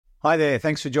Hi there.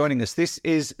 Thanks for joining us. This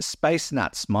is Space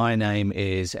Nuts. My name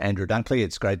is Andrew Dunkley.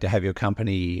 It's great to have your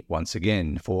company once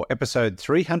again for episode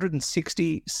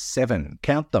 367.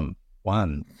 Count them.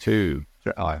 1, 2,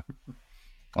 3. I'll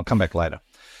come back later.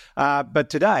 But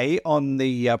today on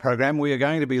the program, we are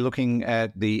going to be looking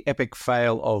at the epic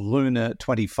fail of Lunar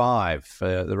 25,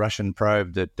 the Russian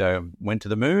probe that went to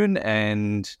the moon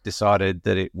and decided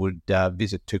that it would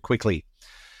visit too quickly.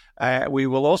 We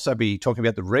will also be talking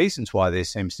about the reasons why there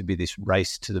seems to be this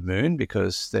race to the moon,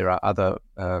 because there are other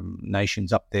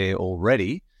nations up there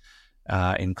already,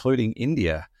 including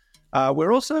India.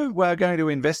 We're also going to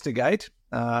investigate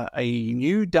a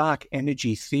new dark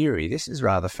energy theory. This is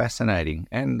rather fascinating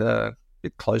and a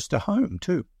bit close to home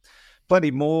too.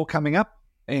 Plenty more coming up,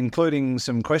 including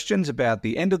some questions about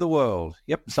the end of the world.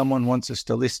 Yep, someone wants us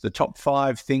to list the top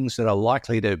 5 things that are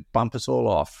likely to bump us all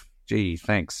off. Gee,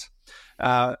 thanks.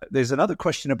 There's another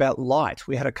question about light.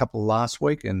 We had a couple last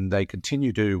week and they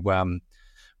continue to want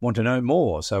to know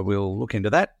more. So we'll look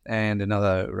into that. And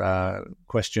another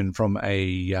question from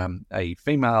a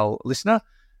female listener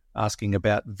asking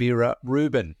about Vera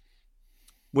Rubin.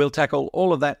 We'll tackle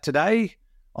all of that today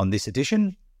on this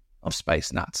edition of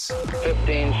Space Nuts.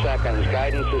 15 seconds.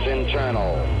 Guidance is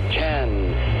internal.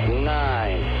 10,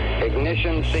 9.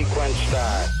 Ignition sequence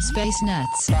start. Space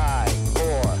Nuts. 5,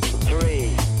 4,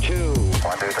 3, 2.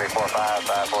 1, 2, 3, 4, 5,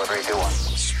 5, 4, 3, 2, 1.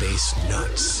 Space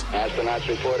Nuts. Astronauts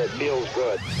report it feels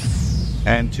good.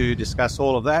 And to discuss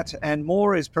all of that and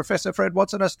more is Professor Fred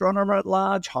Watson, astronomer at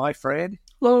large. Hi, Fred.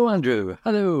 Hello, Andrew.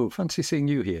 Hello. Fancy seeing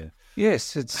you here.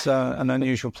 Yes, it's an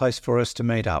unusual place for us to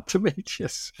meet up. To meet,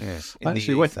 yes. Yes, I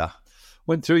actually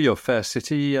went through your fair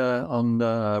city on,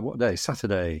 what day?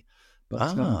 Saturday.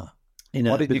 But,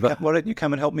 why didn't you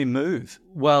come and help me move?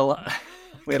 Well,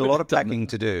 we had a lot of packing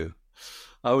to do.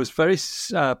 I was very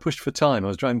pushed for time. I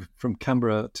was driving from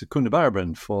Canberra to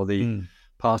Coonabarabran for the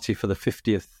party for the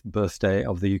 50th birthday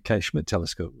of the UK Schmidt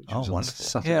telescope. Which was wonderful.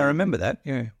 Saturday. Yeah, I remember that.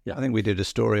 Yeah. I think we did a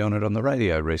story on it on the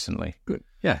radio recently. Good.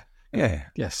 Yeah.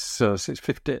 Yes. So it's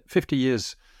 50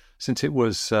 years since it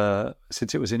was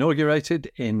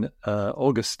inaugurated in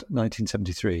August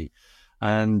 1973,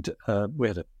 and we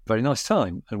had a very nice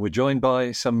time. And we're joined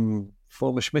by some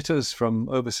former Schmitters from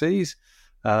overseas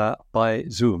by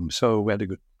Zoom. So we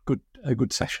had a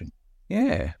good session.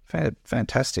 Yeah,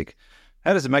 fantastic.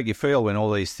 How does it make you feel when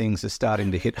all these things are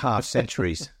starting to hit half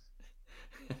centuries?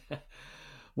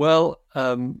 Well,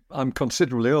 I'm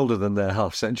considerably older than their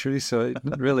half century, so it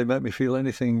didn't really make me feel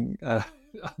anything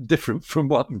different from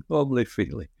what I'm normally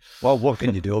feeling. Well, what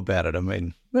can you do about it? I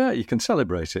mean, yeah, you can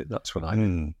celebrate it. That's what I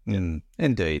mean.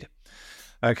 Indeed.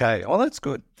 Okay, well, that's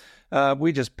good.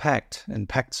 We just packed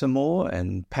some more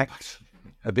and packed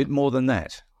a bit more than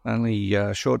that. Only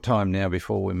a short time now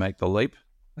before we make the leap.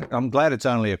 I'm glad it's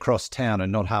only across town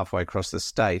and not halfway across the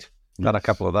state. Done a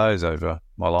couple of those over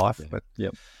my life. Yeah. But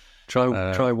yep.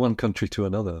 Try one country to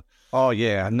another. Oh,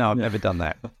 yeah. No, I've never done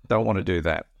that. Don't want to do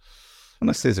that.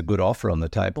 Unless there's a good offer on the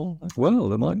table. Well,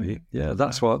 there might be. Yeah,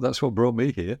 that's what brought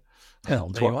me here.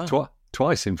 Well,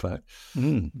 twice, in fact.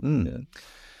 Yeah.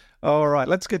 All right,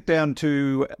 let's get down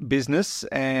to business,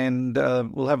 and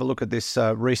we'll have a look at this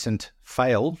recent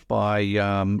fail by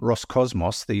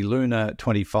Roscosmos, the Lunar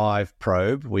 25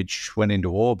 probe, which went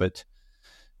into orbit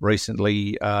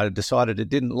recently, decided it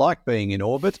didn't like being in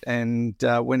orbit and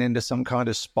went into some kind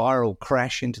of spiral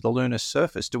crash into the lunar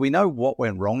surface. Do we know what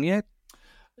went wrong yet?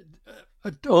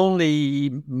 Only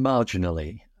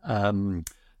marginally.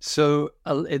 So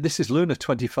this is Lunar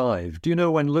 25. Do you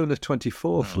know when Lunar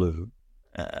 24 flew?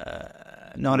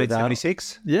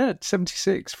 1976? Yeah,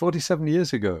 76, 47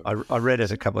 years ago. I read it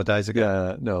a couple of days ago.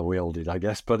 Yeah, no, we all did, I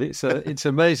guess. But it's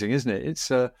amazing, isn't it?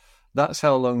 That's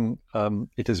how long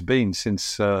it has been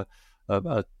since a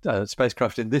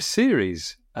spacecraft in this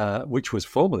series, which was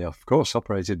formerly, of course,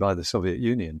 operated by the Soviet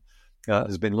Union,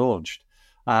 has been launched.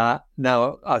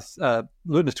 Now,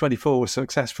 Lunar 24 was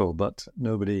successful, but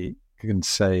nobody can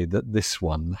say that this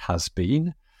one has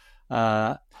been.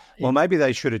 Well, maybe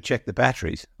they should have checked the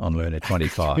batteries on Lunar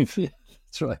 25.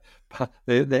 That's right.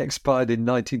 They expired in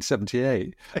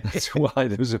 1978. That's why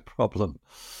there was a problem.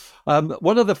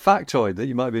 One other factoid that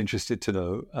you might be interested to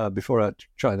know before I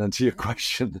try and answer your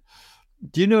question.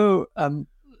 Do you know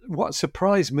what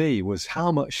surprised me was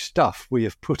how much stuff we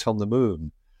have put on the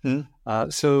moon?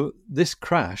 So this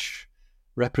crash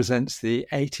represents the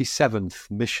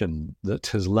 87th mission that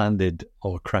has landed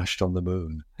or crashed on the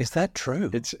moon. Is that true?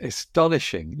 It's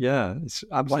astonishing. Yeah, it's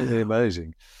absolutely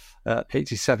amazing.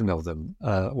 87 of them,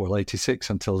 86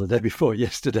 until the day before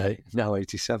yesterday, now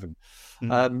 87.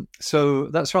 So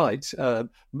that's right.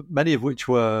 Many of which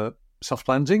were soft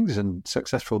landings and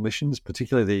successful missions,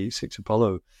 particularly the 6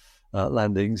 Apollo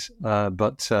landings,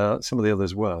 but some of the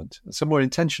others weren't. Some were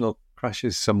intentional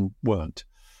crashes, some weren't,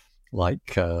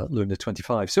 like Lunar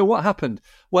 25. So what happened?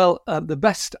 Well, the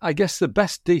best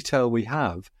detail we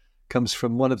have comes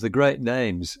from one of the great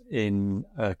names in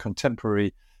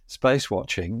contemporary space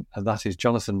watching, and that is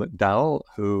Jonathan McDowell,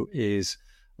 who is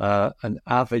an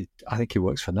avid, I think he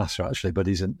works for NASA actually, but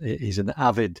he's an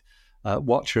avid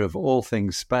watcher of all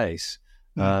things space.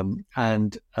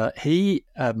 And he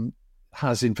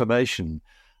has information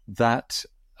that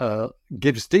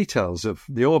gives details of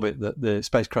the orbit that the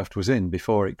spacecraft was in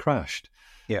before it crashed.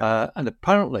 And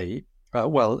apparently,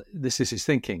 this is his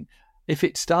thinking. If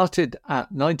it started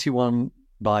at 91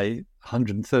 by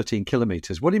 113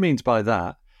 kilometers, what he means by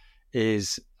that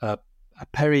is a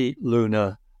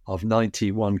peri-lunar of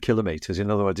 91 kilometers.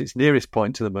 In other words, its nearest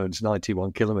point to the moon is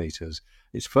 91 kilometers.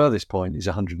 Its furthest point is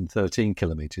 113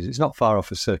 kilometers. It's not far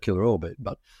off a circular orbit,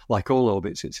 but like all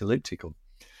orbits, it's elliptical.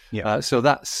 So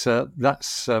that's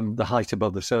the height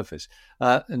above the surface.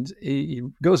 And he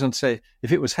goes on to say,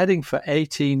 if it was heading for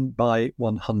 18 by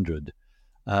 100,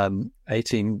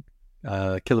 18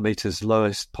 kilometers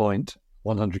lowest point,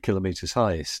 100 kilometers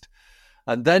highest.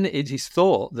 And then it is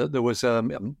thought that there was,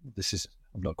 I'm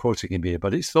not quoting him here,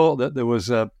 but it's thought that there was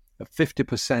a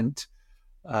 50%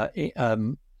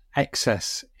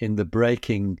 excess in the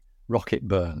braking rocket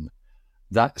burn.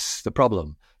 That's the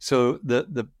problem. So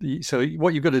so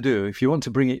what you've got to do if you want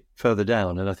to bring it further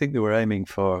down, and I think they were aiming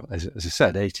for, as I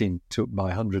said, 18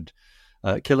 by 100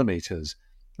 kilometers.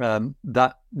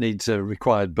 That needs a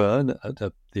required burn at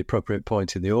the appropriate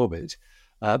point in the orbit.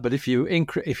 But if you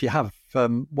have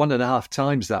 1.5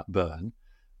 times that burn,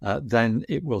 then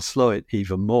it will slow it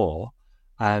even more.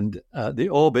 And the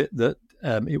orbit that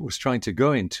it was trying to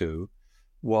go into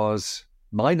was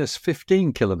minus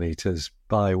 15 kilometers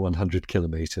by 100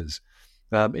 kilometers.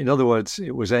 In other words,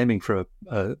 it was aiming for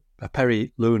a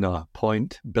peri-lunar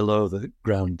point below the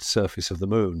ground surface of the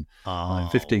moon,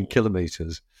 15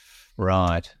 kilometers.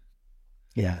 Right.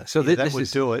 Yeah. So that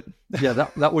would do it. Yeah,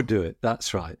 that would do it.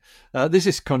 That's right. This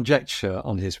is conjecture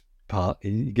on his part.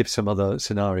 He gives some other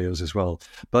scenarios as well,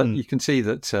 but you can see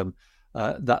that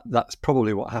that's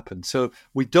probably what happened. So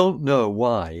we don't know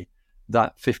why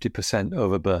that 50%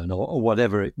 overburn or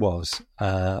whatever it was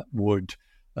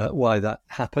why that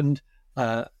happened.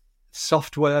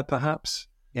 Software, perhaps.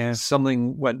 Yeah.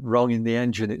 Something went wrong in the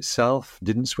engine itself.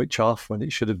 Didn't switch off when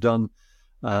it should have done.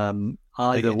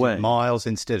 Either way, miles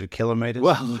instead of kilometers.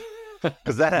 Well,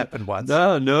 because that happened once.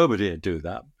 No, nobody had do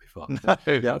that before. No.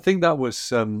 Yeah, I think that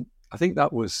was. Was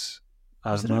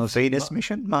it a Venus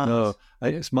mission? Mars? No,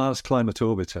 it's Mars Climate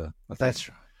Orbiter. That's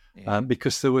right. Yeah.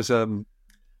 Because there was a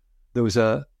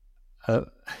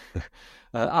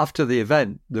after the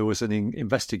event there was an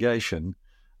investigation,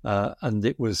 and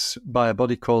it was by a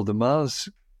body called the Mars.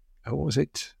 What was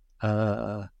it?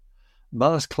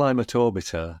 Mars Climate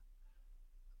Orbiter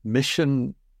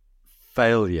Mission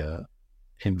Failure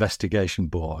Investigation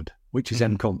Board, which is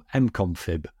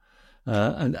MCOMFIB.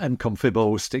 And MCOMFIB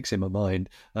always sticks in my mind.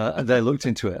 And they looked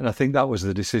into it, and I think that was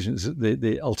the decisions,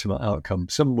 the ultimate outcome.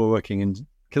 Some were working in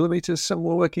kilometers, some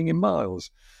were working in miles.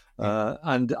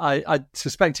 And I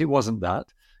suspect it wasn't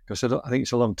that, because I think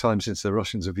it's a long time since the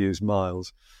Russians have used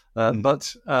miles.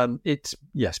 But it's,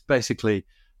 yes, basically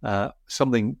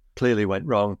something clearly went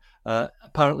wrong.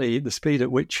 Apparently, the speed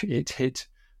at which it hit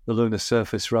the lunar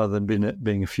surface, rather than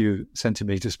being a few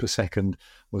centimeters per second,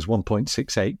 was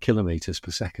 1.68 kilometers per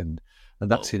second.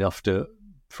 And that's enough to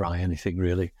fry anything,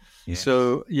 really. Yes.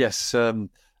 So, yes, a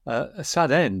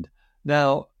sad end.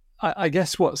 Now, I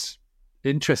guess what's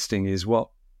interesting is what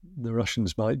the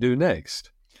Russians might do next.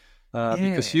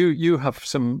 Because you have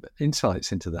some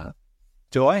insights into that.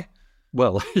 Do I?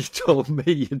 Well, you told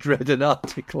me you'd read an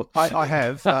article. I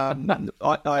have.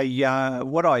 What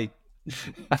I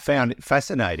found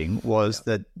fascinating was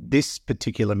that this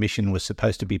particular mission was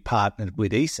supposed to be partnered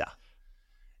with ESA.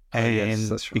 And yes,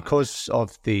 that's right. Because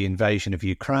of the invasion of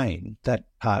Ukraine, that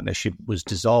partnership was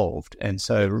dissolved. And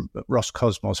so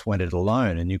Roscosmos went it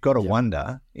alone. And you've got to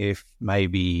wonder if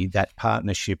maybe that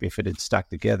partnership, if it had stuck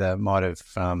together, might have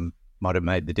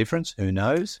made the difference. Who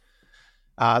knows?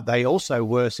 They also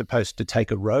were supposed to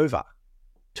take a rover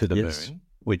to the moon,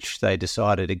 which they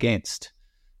decided against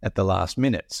at the last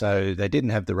minute. So they didn't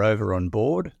have the rover on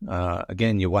board.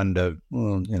 Again, you wonder,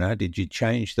 well, did you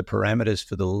change the parameters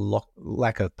for the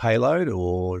lack of payload,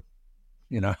 or,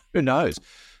 who knows?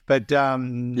 But so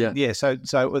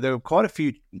there were quite a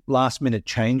few last minute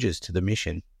changes to the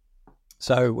mission.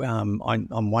 So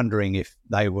I'm wondering if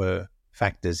they were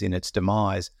factors in its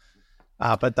demise.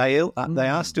 But they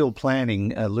are still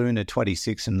planning a Lunar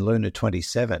 26 and Lunar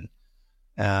 27,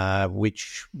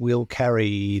 which will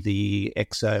carry the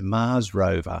ExoMars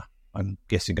rover, I'm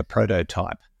guessing a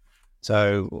prototype.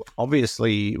 So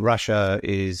obviously Russia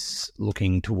is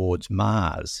looking towards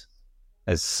Mars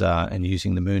as and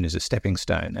using the moon as a stepping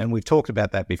stone. And we've talked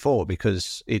about that before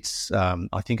because it's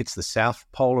I think it's the South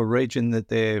Polar region that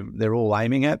they're all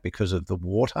aiming at because of the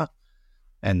water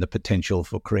and the potential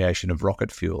for creation of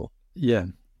rocket fuel. Yeah.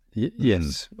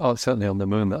 Yes. Oh, certainly on the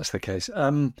moon that's the case.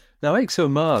 Now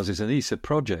ExoMars is an ESA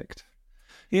project.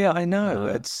 Yeah, I know.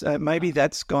 It's maybe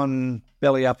that's gone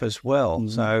belly up as well.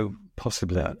 So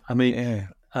possibly. I mean,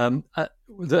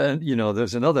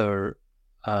 there's another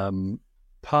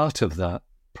part of that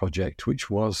project, which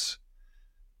was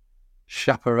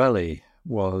Schiaparelli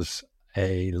was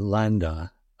a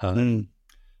lander, and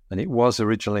it was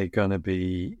originally going to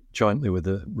be jointly with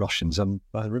the Russians. Am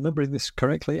I remembering this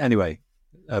correctly? Anyway,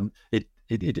 there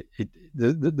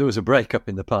was a breakup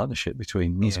in the partnership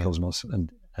between Roscosmos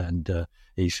and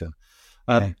ESA.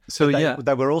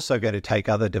 They were also going to take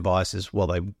other devices. Well,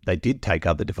 they did take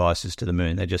other devices to the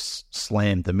moon. They just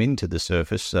slammed them into the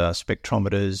surface,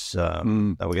 spectrometers.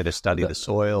 They were going to study the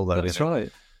soil. That's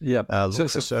right. Yeah, look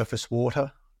for surface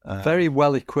water. Very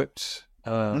well equipped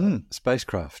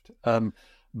spacecraft.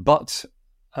 But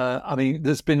I mean,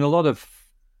 there's been a lot of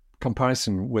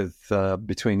comparison with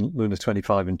between Lunar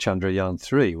 25 and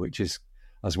Chandrayaan-3, which is,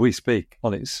 as we speak,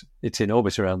 it's in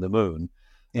orbit around the moon.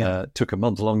 Took a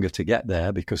month longer to get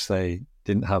there because they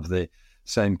didn't have the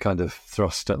same kind of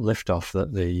thrust at liftoff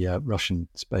that the Russian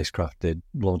spacecraft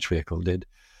launch vehicle did.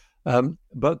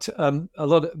 But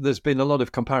there's been a lot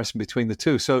of comparison between the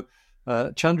two. So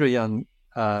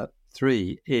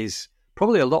Chandrayaan-3 is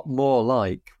probably a lot more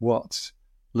like what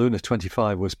Lunar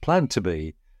 25 was planned to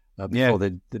be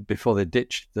before they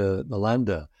ditched the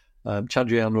lander.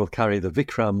 Chandrayaan will carry the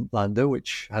Vikram lander,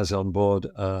 which has on board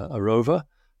a rover.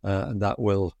 And that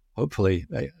will hopefully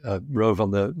rove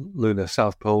on the lunar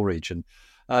South Pole region.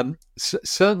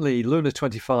 Certainly, Lunar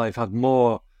 25 had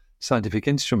more scientific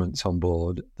instruments on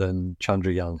board than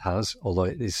Chandrayaan has, although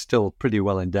it is still pretty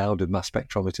well endowed with mass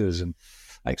spectrometers and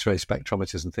X-ray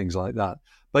spectrometers and things like that.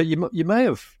 But you may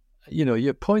have,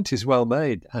 your point is well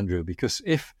made, Andrew, because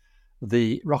if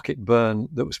the rocket burn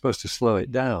that was supposed to slow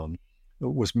it down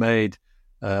was made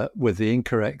with the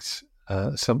incorrect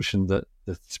assumption that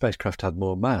the spacecraft had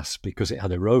more mass because it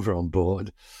had a rover on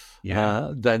board,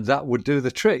 then that would do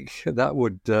the trick. That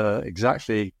would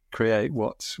exactly create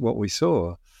what we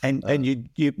saw. And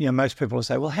most people will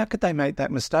say, well, how could they make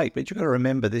that mistake? But you've got to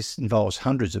remember this involves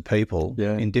hundreds of people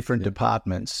in different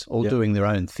departments all doing their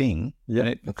own thing. Yeah, and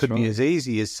it could be as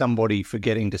easy as somebody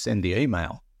forgetting to send the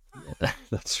email.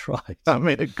 That's right. I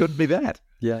mean, it could be that.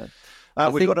 Yeah.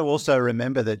 We've got to also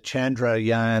remember that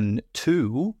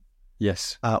Chandrayaan-2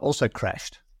 also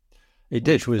crashed. It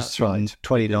did. Which was in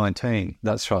 2019.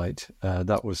 That's right.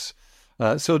 That was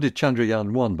so did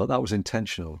Chandrayaan-1, but that was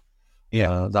intentional.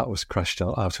 Yeah, that was crashed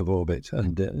out of orbit,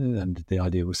 and the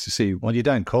idea was to see. Well, you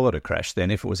don't call it a crash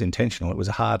then. If it was intentional, it was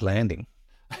a hard landing.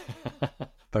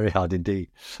 Very hard indeed.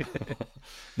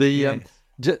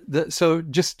 So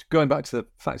just going back to the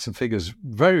facts and figures,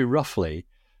 very roughly,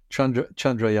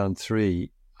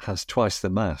 Chandrayaan-3 has twice the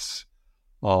mass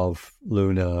of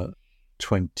Lunar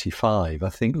 25. I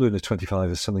think Lunar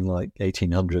 25 is something like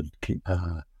 1,800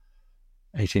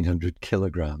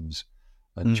 kilograms,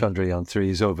 and Chandrayaan-3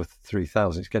 is over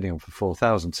 3,000. It's getting on for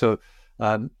 4,000. So,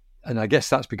 and I guess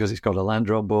that's because it's got a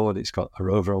lander on board, it's got a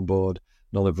rover on board,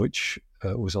 none of which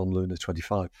was on Lunar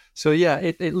 25. So, yeah,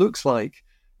 it looks like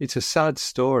it's a sad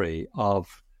story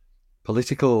of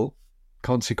political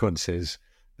consequences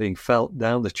being felt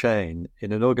down the chain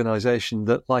in an organization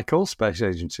that, like all space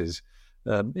agencies,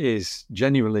 is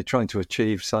genuinely trying to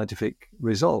achieve scientific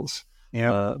results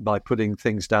by putting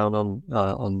things down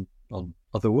on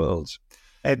other worlds.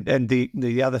 And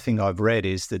the other thing I've read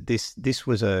is that this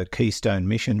was a keystone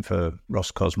mission for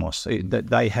Roscosmos.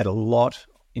 That they had a lot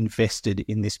invested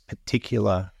in this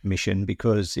particular mission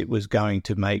because it was going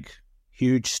to make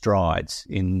huge strides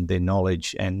in their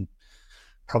knowledge and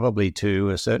probably to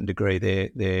a certain degree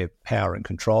their power and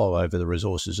control over the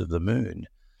resources of the moon.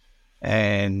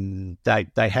 And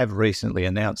they have recently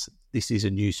announced that this is a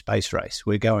new space race.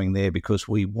 We're going there because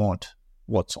we want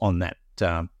what's on that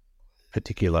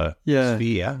particular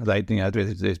sphere.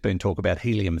 There's been talk about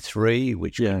helium-3,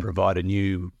 which can provide a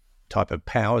new type of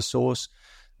power source.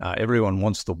 Everyone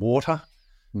wants the water.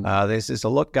 There's a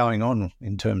lot going on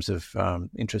in terms of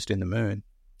interest in the moon.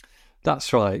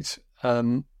 That's right.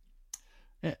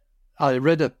 I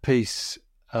read a piece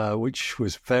which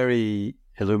was very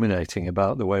illuminating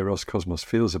about the way Roscosmos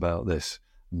feels about this,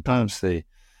 and perhaps the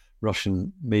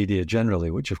Russian media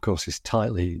generally, which of course is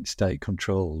tightly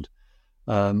state-controlled.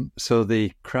 So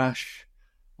the crash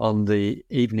on the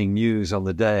evening news on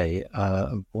the day,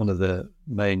 one of the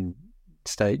main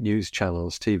state news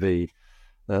channels, TV,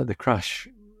 the crash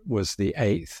was the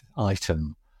 8th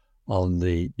item on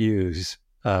the news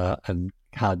and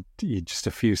had just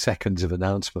a few seconds of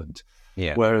announcement.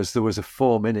 Yeah. Whereas there was a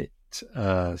 4-minute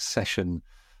session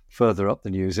further up the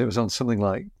news. It was on something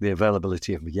like the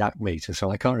availability of yak meat,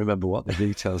 so I can't remember what the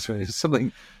details were. It was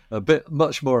something a bit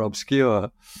much more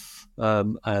obscure.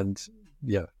 And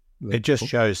yeah. It just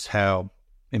shows how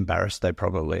embarrassed they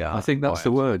probably are. I think that's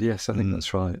the word. Yes, I think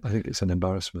that's right. I think it's an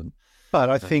embarrassment. But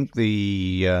I think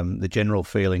the general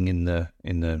feeling in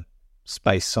the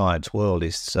space science world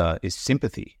is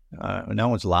sympathy. No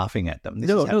one's laughing at them.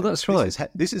 No, that's right.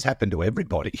 This has happened to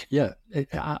everybody. Yeah, it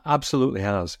absolutely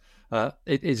has.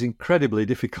 It is incredibly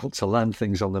difficult to land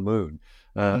things on the moon,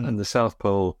 and the South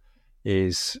Pole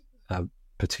is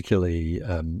particularly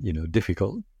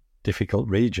difficult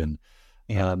region.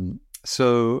 Yeah.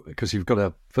 So because you've got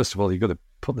to, first of all, you've got to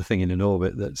put the thing in an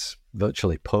orbit that's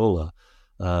virtually polar,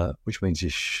 which means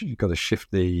you've got to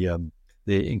shift the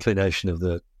inclination of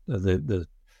the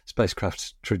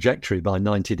spacecraft's trajectory by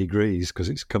 90 degrees because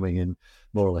it's coming in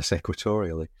more or less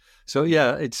equatorially. So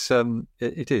yeah, it's a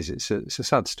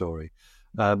sad story.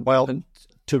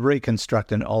 To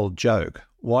reconstruct an old joke,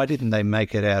 why didn't they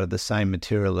make it out of the same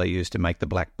material they used to make the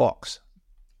black box?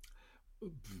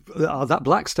 That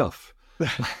black stuff.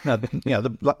 No,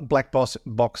 the black box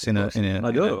in a.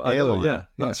 I know. Yeah,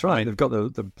 that's right. They've got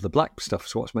the black stuff.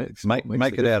 So what's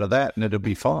make it out of that, and it'll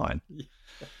be fine.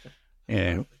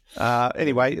 Yeah.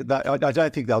 Anyway, I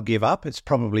don't think they'll give up. It's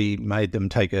probably made them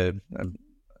take an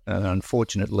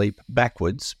unfortunate leap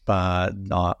backwards, but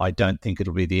I don't think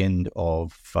it'll be the end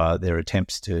of their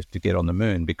attempts to get on the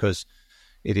moon, because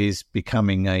it is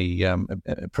becoming a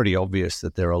pretty obvious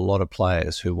that there are a lot of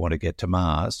players who want to get to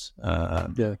Mars.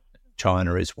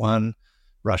 China is one,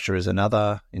 Russia is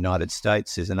another, United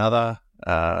States is another,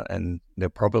 and there'll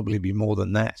probably be more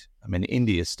than that. I mean,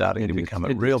 India is starting to become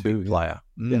a real big player.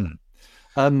 Yeah.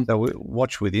 So we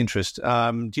watch with interest.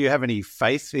 Do you have any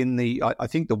faith in I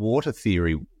think the water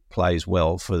theory plays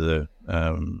well for the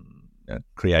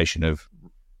creation of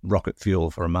rocket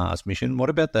fuel for a Mars mission. What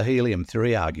about the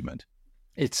helium-3 argument?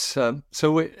 It's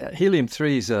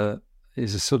helium-3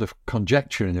 is a sort of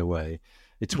conjecture in a way.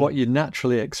 It's what you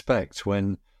naturally expect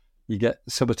when you get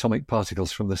subatomic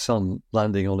particles from the sun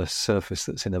landing on a surface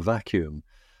that's in a vacuum.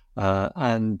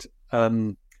 And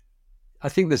I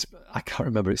think I can't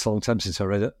remember, it's a long time since I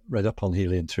read up on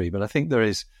helium-3, but I think there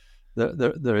is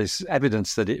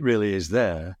evidence that it really is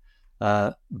there.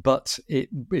 But it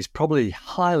is probably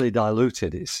highly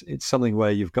diluted. It's something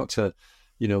where you've got to,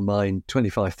 mine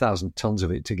 25,000 tons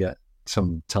of it to get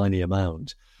some tiny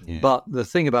amount. Yeah. But the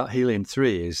thing about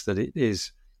helium-3 is that it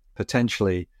is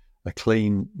potentially a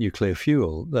clean nuclear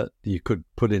fuel that you could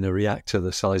put in a reactor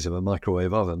the size of a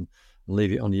microwave oven and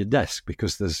leave it on your desk,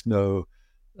 because there's no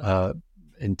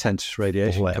intense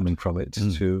radiation coming from it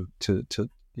to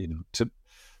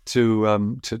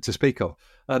speak of.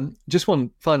 Just one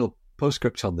final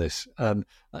postscript on this.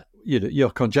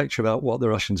 Your conjecture about what the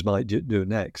Russians might do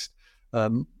next.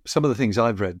 Some of the things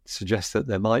I've read suggest that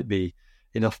there might be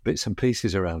enough bits and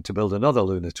pieces around to build another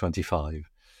Lunar 25.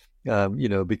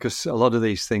 Because a lot of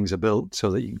these things are built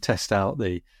so that you can test out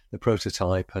the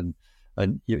prototype, and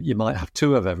you might have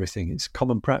two of everything. It's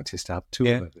common practice to have two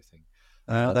of everything.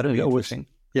 That'd be interesting.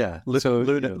 Yeah. So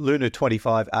Lunar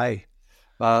 25A.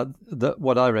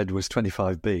 What I read was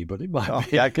 25B, but it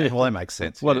might be. Okay, well, that makes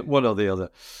sense. One or the other.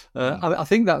 I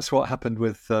think that's what happened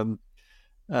with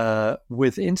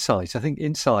InSight. I think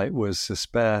InSight was a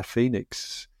spare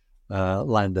Phoenix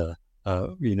lander.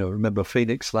 Remember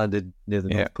Phoenix landed near the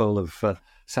North Pole of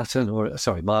Saturn,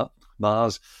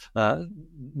 Mars,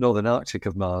 northern Arctic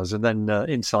of Mars, and then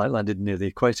InSight landed near the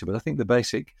equator. But I think the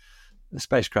basic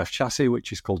spacecraft chassis,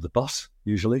 which is called the bus,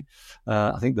 usually,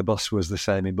 I think the bus was the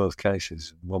same in both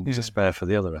cases. One was a spare for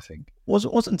the other, I think.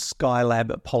 Wasn't Skylab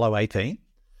Apollo 18?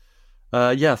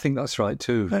 I think that's right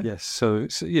too. Yes, so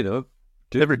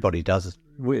everybody does it.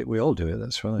 We all do it.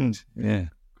 That's right. Yeah.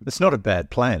 It's not a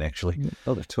bad plan, actually.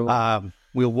 Not at all.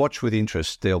 We'll watch with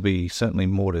interest. There'll be certainly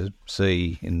more to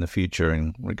see in the future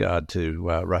in regard to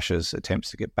Russia's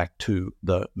attempts to get back to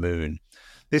the moon.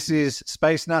 This is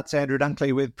Space Nuts, Andrew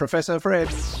Dunkley with Professor Fred.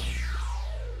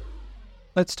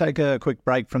 Let's take a quick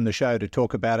break from the show to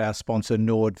talk about our sponsor,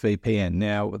 NordVPN.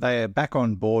 Now, they are back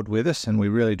on board with us, and we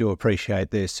really do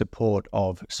appreciate their support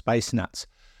of Space Nuts.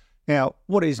 Now,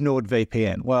 what is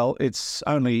NordVPN? Well, it's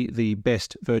only the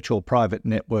best virtual private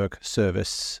network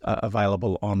service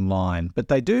available online, but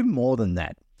they do more than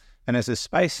that. And as a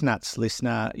Space Nuts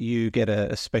listener, you get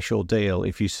a special deal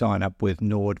if you sign up with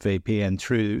NordVPN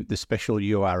through the special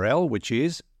URL, which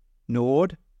is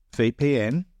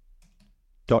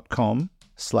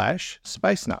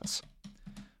nordvpn.com/spacenuts.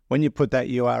 When you put that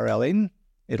URL in,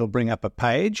 it'll bring up a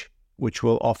page which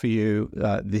will offer you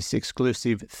this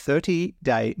exclusive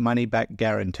 30-day money-back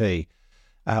guarantee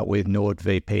with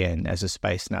NordVPN as a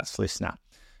Space Nuts listener.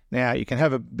 Now, you can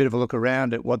have a bit of a look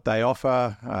around at what they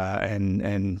offer,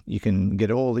 and you can get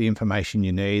all the information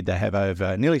you need. They have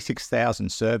over nearly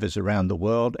 6,000 servers around the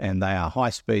world, and they are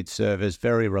high-speed servers,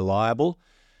 very reliable,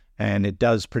 and it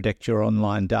does protect your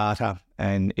online data,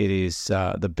 and it is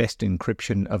the best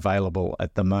encryption available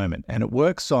at the moment. And it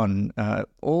works on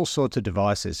all sorts of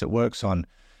devices. It works on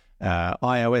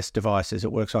iOS devices.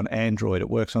 It works on Android. It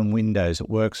works on Windows. It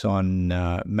works on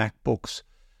MacBooks.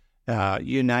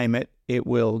 You name it, it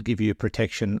will give you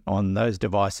protection on those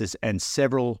devices and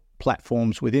several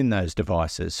platforms within those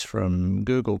devices, from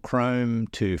Google Chrome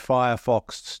to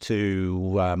Firefox to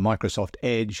Microsoft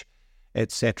Edge,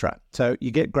 etc. So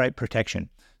you get great protection.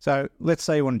 So let's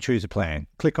say you want to choose a plan.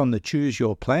 Click on the Choose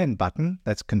Your Plan button.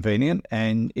 That's convenient,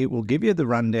 and it will give you the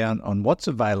rundown on what's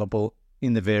available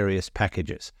in the various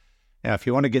packages. Now, if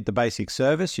you want to get the basic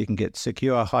service, you can get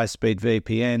secure high-speed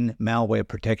VPN, malware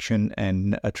protection,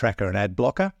 and a tracker and ad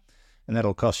blocker, and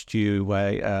that'll cost you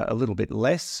a little bit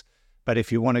less. But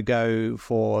if you want to go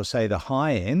for, say, the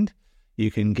high end,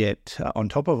 you can get, on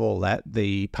top of all that,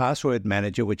 the password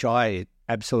manager, which I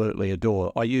absolutely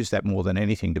adore. I use that more than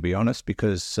anything, to be honest,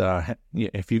 because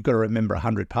if you've got to remember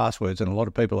 100 passwords, and a lot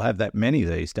of people have that many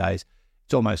these days,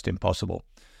 it's almost impossible.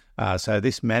 So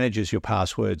this manages your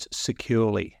passwords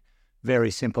securely.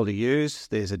 Very simple to use.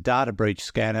 There's a data breach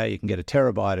scanner. You can get a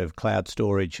terabyte of cloud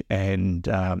storage and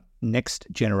next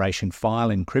generation file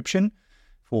encryption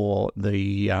for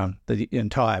the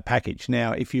entire package.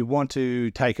 Now, if you want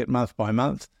to take it month by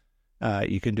month,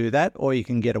 you can do that, or you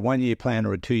can get a 1-year plan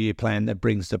or a 2-year plan that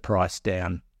brings the price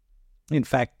down. In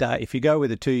fact, if you go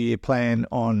with a 2-year plan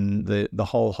on the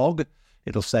whole hog,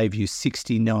 it'll save you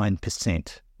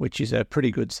 69%, which is a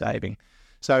pretty good saving.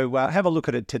 So have a look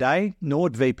at it today,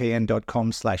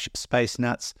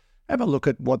 nordvpn.com/spacenuts. Have a look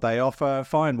at what they offer,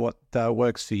 find what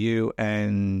works for you,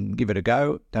 and give it a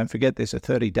go. Don't forget, there's a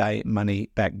 30-day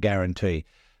money-back guarantee.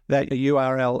 That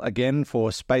URL, again,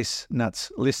 for Space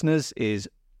Nuts listeners is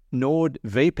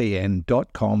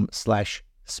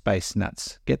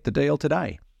nordvpn.com/spacenuts. Get the deal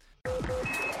today.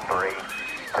 3,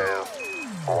 2,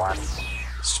 1.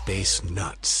 Space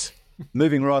Nuts.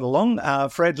 Moving right along,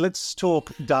 Fred, let's talk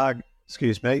dark...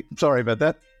 Excuse me. Sorry about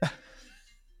that.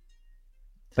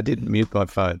 I didn't mute my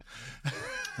phone.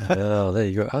 Oh, there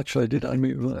you go. Actually, I did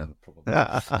unmute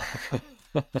my phone.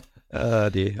 Oh,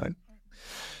 dear.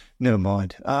 Never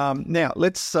mind. Now,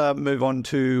 let's move on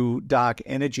to dark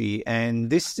energy. And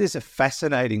this is a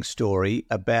fascinating story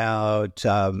about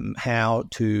how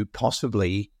to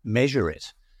possibly measure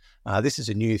it. This is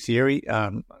a new theory.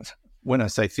 When I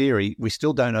say theory, we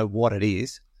still don't know what it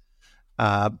is.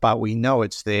 But we know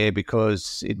it's there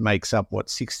because it makes up,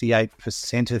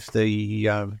 68% of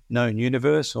the known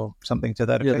universe or something to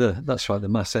that effect? Yeah, that's right, the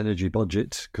mass energy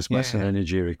budget, because mass and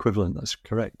energy are equivalent, that's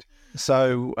correct.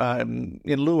 So in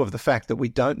lieu of the fact that we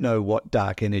don't know what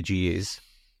dark energy is,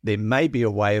 there may be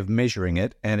a way of measuring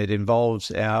it, and it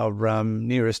involves our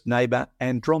nearest neighbour,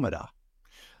 Andromeda.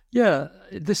 Yeah,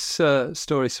 this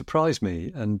story surprised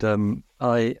me, and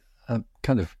I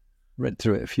kind of read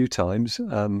through it a few times.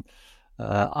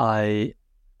 I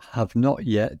have not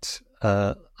yet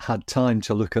had time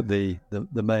to look at the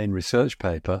main research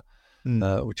paper,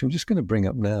 which I'm just going to bring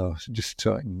up now, just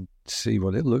so I can see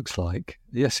what it looks like.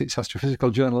 Yes, it's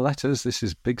Astrophysical Journal Letters. This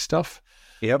is big stuff.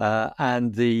 Yep.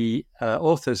 And the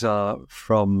authors are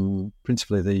from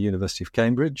principally the University of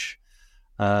Cambridge.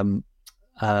 The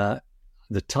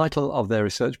title of their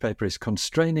research paper is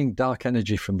Constraining Dark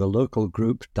Energy from the Local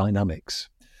Group Dynamics.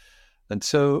 And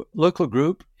so local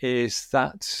group is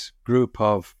that group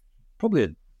of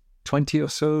probably 20 or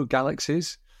so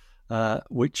galaxies,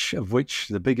 which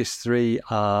the biggest 3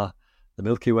 are the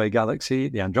Milky Way galaxy,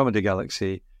 the Andromeda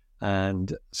galaxy,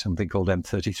 and something called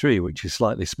M33, which is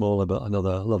slightly smaller but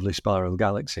another lovely spiral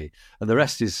galaxy. And the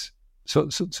rest is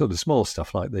sort of small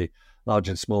stuff like the Large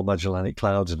and Small Magellanic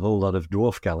Clouds and a whole lot of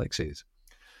dwarf galaxies.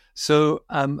 So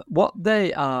what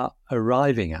they are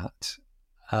arriving at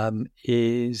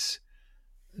is...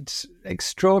 It's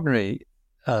extraordinary,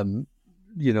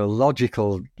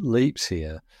 logical leaps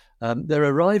here. They're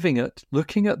arriving at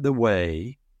looking at the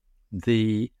way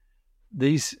the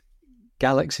these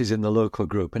galaxies in the local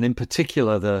group, and in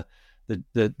particular the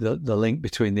link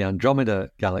between the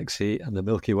Andromeda galaxy and the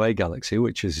Milky Way galaxy,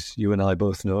 which, as you and I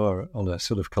both know, are on a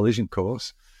sort of collision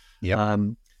course.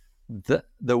 Yep.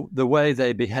 The way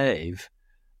they behave,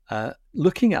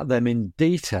 looking at them in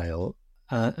detail,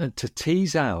 and to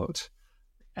tease out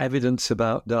evidence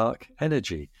about dark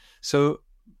energy. So,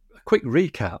 a quick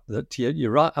recap: that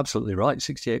you're right, absolutely right.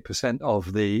 68%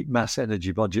 of the mass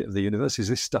energy budget of the universe is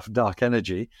this stuff, dark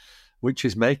energy, which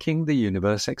is making the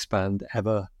universe expand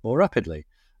ever more rapidly.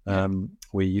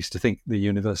 We used to think the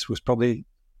universe was probably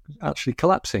actually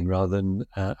collapsing rather than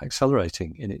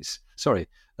accelerating in its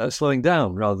slowing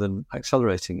down rather than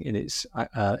accelerating in its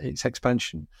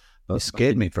expansion. You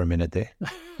scared me for a minute there.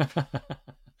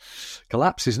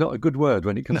 Collapse is not a good word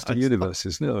when it comes to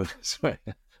universes. No, sorry.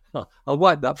 I'll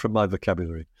wipe that from my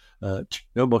vocabulary.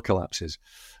 No more collapses.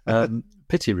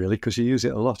 Pity, really, because you use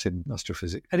it a lot in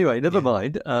astrophysics. Anyway, never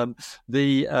mind.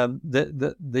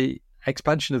 The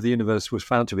expansion of the universe was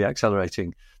found to be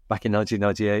accelerating back in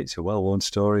 1998. It's a well-worn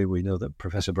story. We know that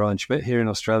Professor Brian Schmidt here in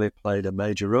Australia played a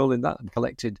major role in that and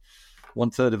collected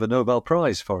 1/3 of a Nobel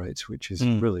Prize for it, which is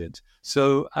brilliant.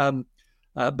 So,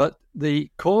 but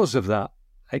the cause of that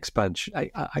expansion,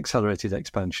 accelerated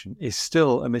expansion, is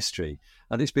still a mystery,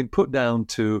 and it's been put down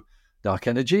to dark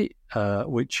energy,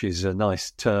 which is a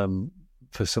nice term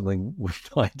for something with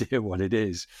no idea what it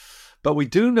is. But we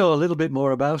do know a little bit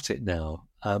more about it now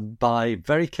by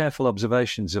very careful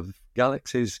observations of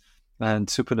galaxies and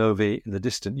supernovae in the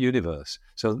distant universe.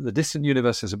 So the distant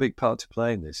universe has a big part to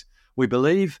play in this. We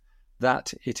believe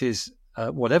that it is,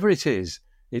 whatever it is,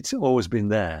 it's always been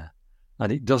there,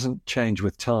 and it doesn't change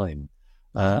with time.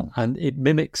 And it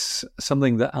mimics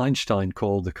something that Einstein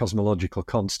called the cosmological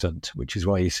constant, which is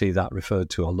why you see that referred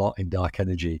to a lot in dark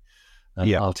energy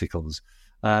articles.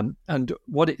 And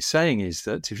what it's saying is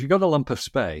that if you've got a lump of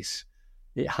space,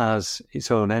 it has its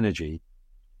own energy.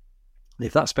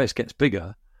 If that space gets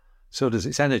bigger, so does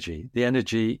its energy. The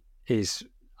energy is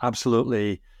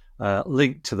absolutely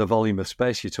linked to the volume of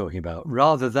space you're talking about,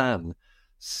 rather than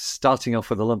starting off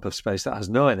with a lump of space that has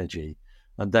no energy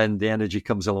and then the energy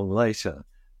comes along later.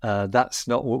 That's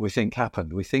not what we think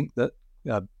happened. We think that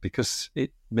because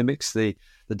it mimics the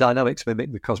dynamics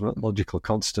mimic the cosmological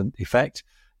constant effect,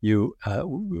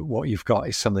 what you've got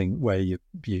is something where you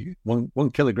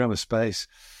 1 kilogram of space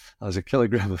has a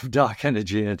kilogram of dark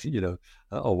energy, and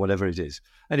or whatever it is.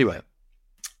 Anyway,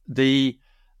 the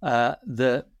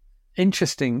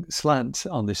interesting slant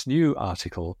on this new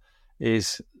article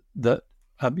is that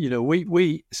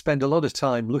we spend a lot of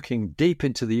time looking deep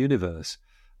into the universe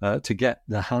to get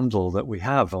the handle that we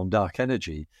have on dark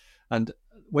energy. And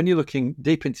when you're looking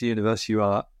deep into the universe, you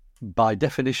are, by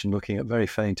definition, looking at very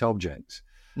faint objects.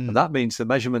 And that means the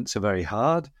measurements are very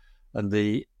hard, and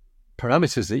the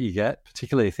parameters that you get,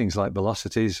 particularly things like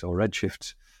velocities or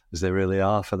redshifts, as they really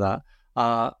are for that,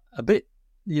 are a bit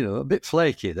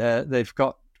flaky. They've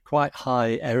got quite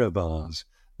high error bars.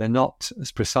 They're not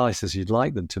as precise as you'd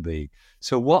like them to be.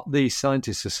 So what these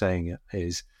scientists are saying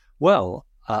is, well,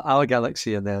 our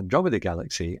galaxy and the Andromeda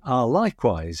galaxy are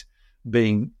likewise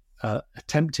being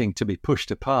attempting to be pushed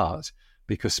apart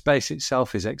because space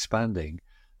itself is expanding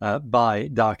by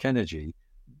dark energy.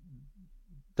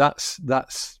 That's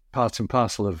part and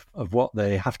parcel of what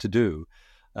they have to do.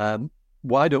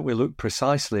 Why don't we look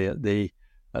precisely at the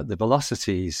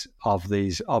velocities of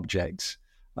these objects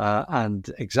and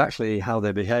exactly how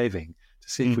they're behaving to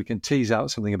see if we can tease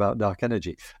out something about dark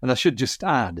energy? And I should just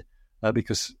add,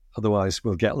 because otherwise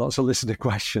we'll get lots of listener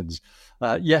questions.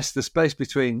 Yes, the space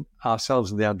between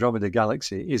ourselves and the Andromeda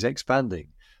galaxy is expanding,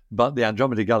 but the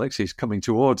Andromeda galaxy is coming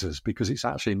towards us because it's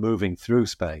actually moving through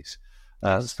space.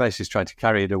 Space is trying to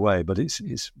carry it away, but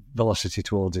its velocity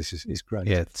towards us is great.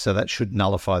 Yeah, so that should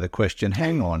nullify the question.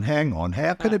 Hang on.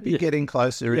 How could it be getting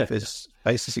closer if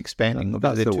space is expanding?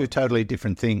 They're two totally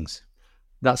different things.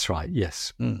 That's right,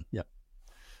 yes. Yeah.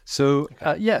 So,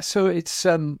 so it's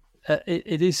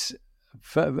it is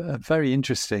very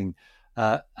interesting.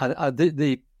 And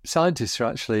the scientists are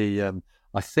actually,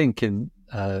 I think, in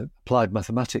applied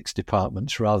mathematics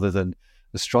departments rather than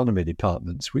astronomy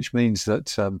departments, which means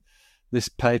that this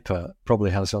paper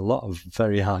probably has a lot of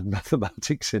very hard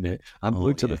mathematics in it. I haven't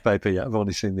looked at the paper yet. I've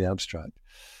only seen the abstract.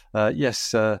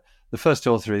 The first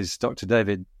author is Dr.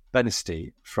 David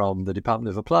Benesty from the Department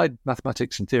of Applied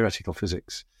Mathematics and Theoretical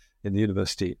Physics in the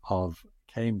University of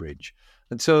Cambridge.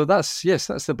 And so that's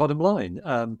the bottom line,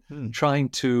 trying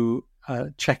to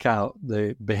check out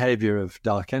the behavior of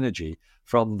dark energy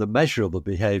from the measurable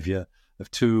behavior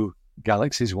of two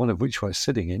galaxies, one of which we're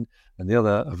sitting in, and the other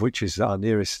of which is our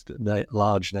nearest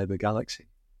large neighbour galaxy.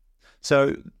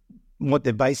 So what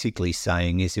they're basically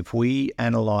saying is if we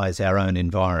analyze our own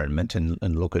environment and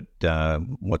look at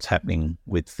what's happening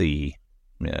with the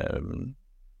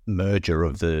merger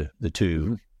of the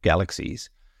two galaxies,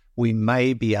 we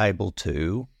may be able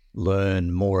to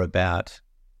learn more about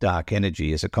dark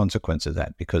energy as a consequence of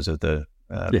that, because of the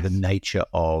nature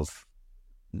of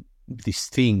this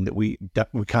thing that we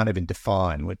can't even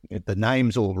define. The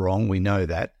name's all wrong, we know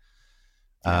that,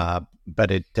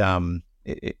 but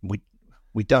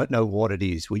we don't know what it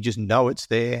is. We just know it's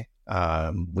there.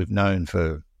 We've known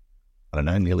for, I don't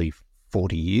know, nearly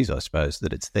 40 years, I suppose,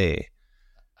 that it's there.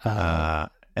 And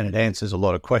it answers a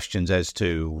lot of questions as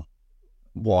to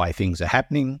why things are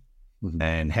happening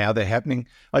and how they're happening.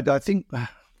 I think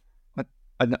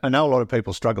I know a lot of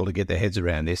people struggle to get their heads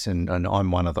around this, and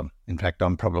I'm one of them. In fact,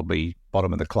 I'm probably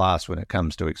bottom of the class when it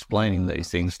comes to explaining these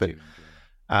things. But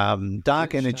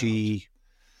dark energy,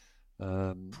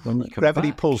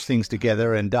 gravity pulls things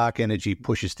together and dark energy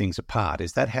pushes things apart.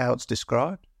 Is that how it's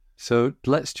described? So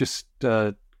let's just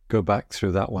go back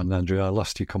through that one, Andrew. I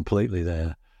lost you completely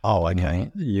there. Oh,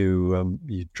 okay. You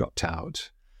dropped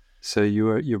out. So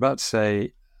you're about to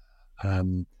say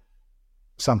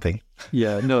something.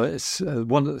 Yeah, no, it's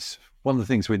one of the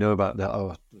things we know about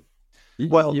that.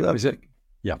 Is it?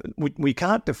 Yeah, we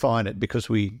can't define it because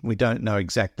we don't know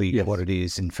exactly what it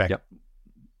is. In fact,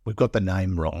 we've got the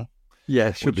name wrong. Yeah,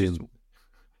 it should be.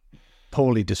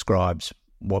 Poorly describes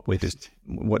what we're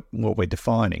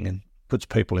defining and puts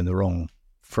people in the wrong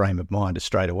frame of mind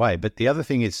straight away. But the other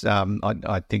thing is,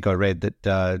 I think I read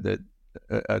that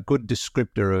a good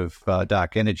descriptor of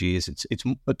dark energy is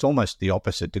it's almost the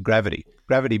opposite to gravity.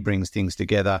 Gravity brings things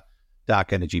together.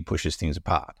 Dark energy pushes things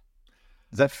apart.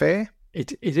 Is that fair?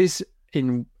 It is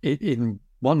in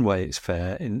one way. It's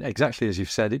fair. In exactly as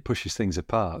you've said, it pushes things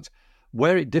apart.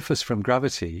 Where it differs from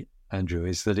gravity, Andrew,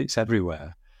 is that it's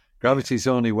everywhere. Gravity is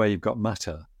the only way you've got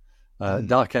matter.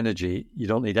 Dark energy, you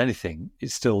don't need anything.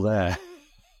 It's still there.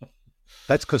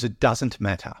 That's because it doesn't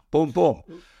matter. Boom, boom.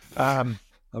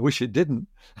 I wish it didn't.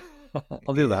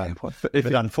 On the other hand, but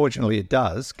unfortunately it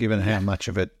does, given how much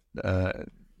of it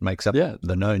makes up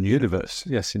the known universe.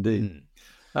 Yes, indeed.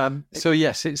 So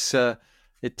yes, it's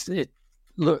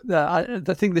look.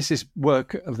 I think this is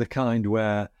work of the kind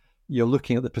where you're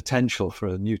looking at the potential for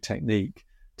a new technique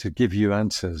to give you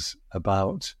answers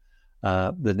about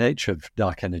the nature of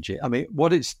dark energy. I mean,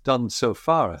 what it's done so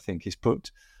far, I think, is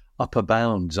put upper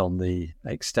bounds on the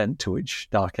extent to which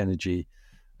dark energy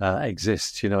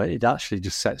exists. You know, it actually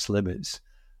just sets limits.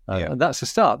 And that's a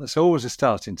start. That's always a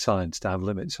start in science, to have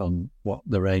limits on what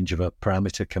the range of a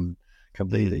parameter can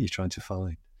be that you're trying to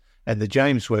find. And the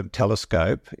James Webb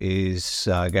Telescope is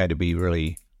going to be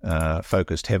really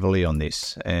focused heavily on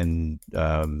this, and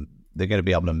they're going to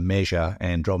be able to measure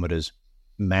Andromeda's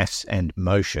mass and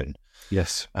motion.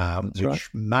 Yes, which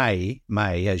may,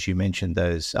 as you mentioned,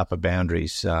 those upper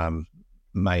boundaries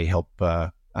may help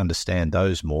understand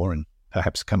those more and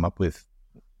perhaps come up with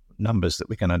numbers that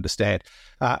we can understand.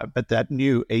 But that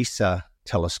new ESA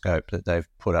telescope that they've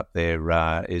put up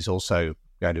there is also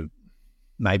going to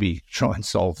maybe try and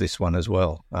solve this one as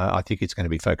well. I think it's going to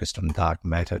be focused on dark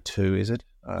matter too, is it?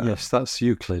 Yes, that's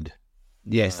Euclid.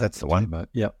 Yes, that's the one.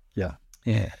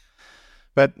 Yeah.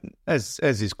 But as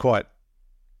is quite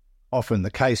often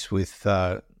the case with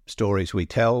stories we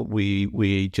tell,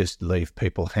 we just leave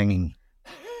people hanging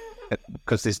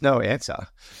because there's no answer.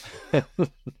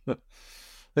 The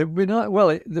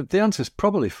answer is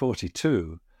probably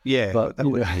 42. Yeah, but that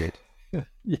would be it.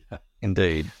 Yeah,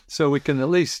 indeed. So we can at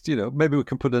least, maybe we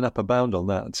can put an upper bound on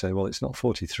that and say, well, it's not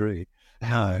 43.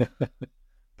 No,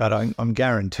 but I'm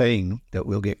guaranteeing that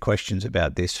we'll get questions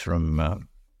about this from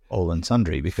all and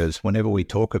sundry, because whenever we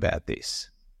talk about this,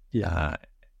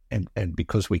 and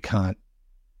because we can't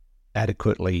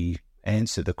adequately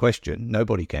answer the question,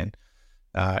 nobody can.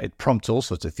 It prompts all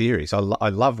sorts of theories. I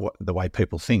love the way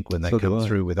people think when they come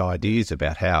through with ideas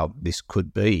about how this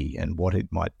could be and what it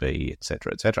might be, et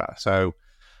cetera, et cetera. So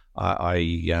I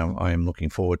am looking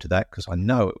forward to that, because I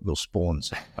know it will spawn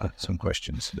some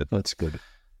questions. That's good.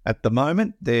 At the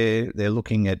moment, they're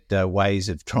looking at ways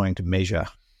of trying to measure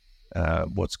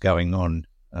what's going on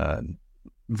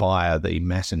via the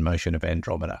mass and motion of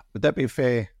Andromeda. Would that be a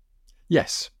fair?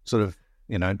 Yes. Sort of,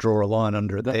 draw a line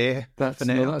under it there. That's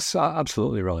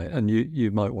absolutely right. And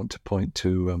you might want to point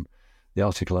to the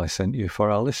article I sent you for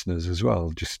our listeners as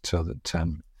well, just so that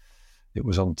it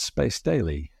was on Space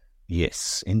Daily.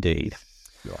 Yes, indeed.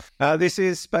 This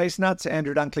is Space Nuts.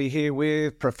 Andrew Dunkley here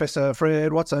with Professor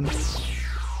Fred Watson.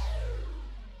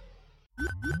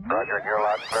 Roger, you're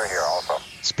loud and clear here also.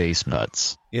 Space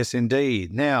Nuts. Yes,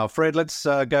 indeed. Now, Fred, let's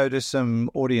go to some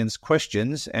audience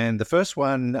questions. And the first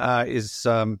one is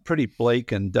pretty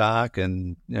bleak and dark,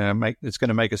 and it's going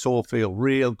to make us all feel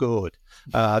real good.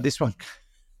 This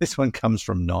one comes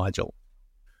from Nigel.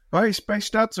 Hi,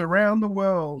 Space Nuts around the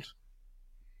world.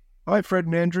 Hi, Fred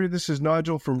and Andrew. This is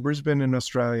Nigel from Brisbane in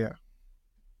Australia.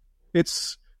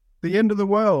 It's the end of the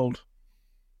world,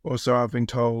 or so I've been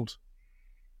told.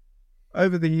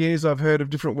 Over the years, I've heard of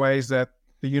different ways that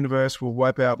the universe will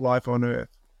wipe out life on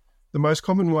Earth. The most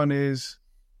common one is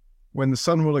when the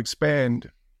sun will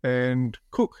expand and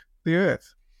cook the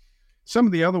Earth. Some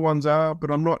of the other ones are,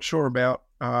 but I'm not sure about,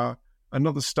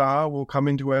 another star will come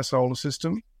into our solar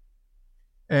system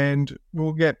and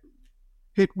we'll get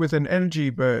hit with an energy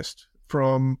burst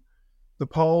from the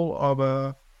pole of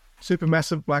a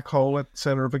supermassive black hole at the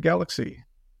center of a galaxy.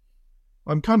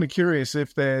 I'm kind of curious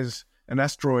if there's an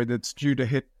asteroid that's due to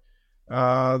hit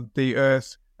the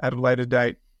Earth at a later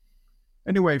date.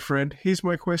 Anyway, Fred, here's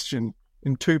my question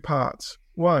in two parts.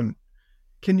 One,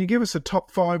 can you give us a top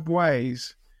 5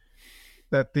 ways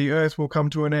that the Earth will come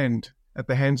to an end at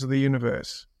the hands of the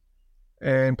universe?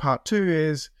 And part 2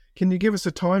 is, can you give us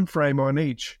a time frame on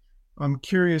each? I'm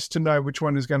curious to know which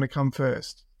one is going to come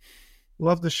first.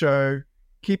 Love the show.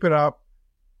 Keep it up.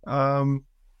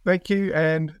 Thank you,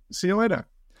 and see you later.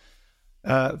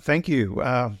 Thank you,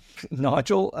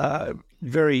 Nigel.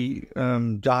 Very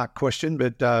dark question,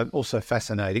 but also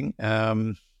fascinating.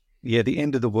 The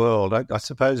end of the world. I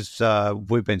suppose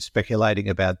we've been speculating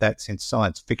about that since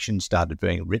science fiction started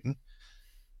being written.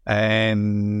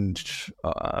 And,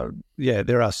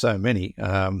 there are so many.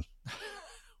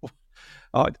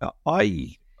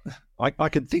 I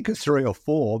could think of 3 or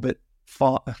 4, but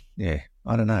 5,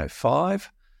 I don't know,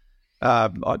 5?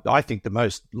 I think the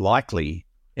most likely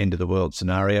end of the world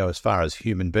scenario, as far as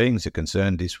human beings are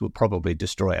concerned, is we'll probably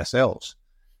destroy ourselves,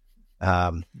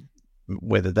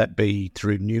 whether that be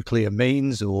through nuclear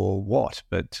means or what.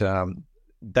 But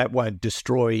that won't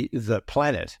destroy the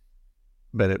planet,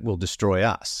 but it will destroy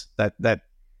us. That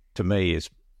to me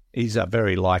is a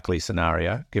very likely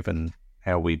scenario, given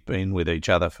how we've been with each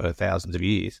other for thousands of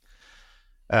years.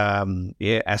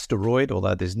 Asteroid,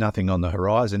 although there's nothing on the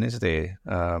horizon, is there?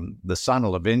 The sun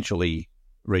will eventually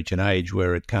reach an age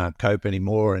where it can't cope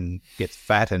anymore and gets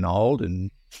fat and old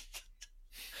and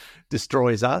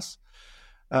destroys us.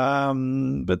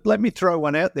 But let me throw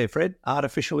one out there, Fred.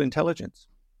 Artificial intelligence.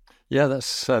 Yeah,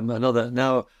 that's another.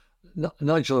 Now,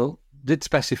 Nigel did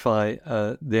specify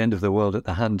the end of the world at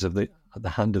the hand of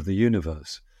the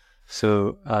universe.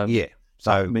 So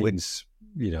so it means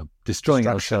destroying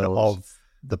ourselves of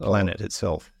the planet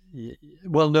itself.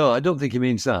 Well, no, I don't think he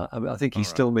means that. I think he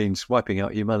still means wiping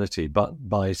out humanity, but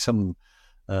by some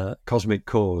cosmic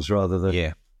cause rather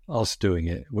than us doing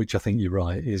it, which I think you're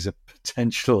right is a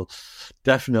potential,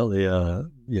 definitely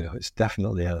it's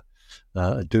definitely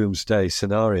a doomsday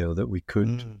scenario that we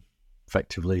could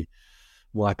effectively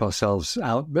wipe ourselves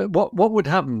out. But what would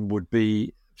happen would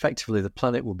be effectively the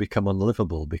planet would become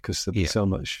unlivable because there'd be so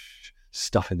much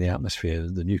stuff in the atmosphere,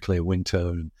 the nuclear winter,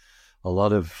 and a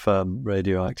lot of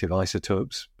radioactive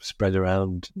isotopes spread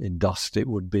around in dust. It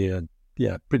would be a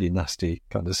pretty nasty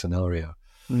kind of scenario.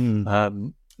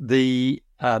 The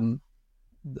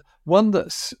one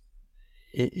that's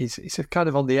it's a kind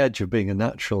of on the edge of being a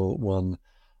natural one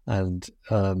and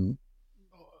a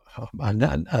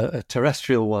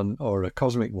terrestrial one or a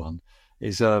cosmic one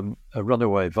is a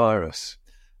runaway virus.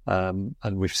 And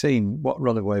we've seen what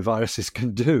runaway viruses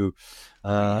can do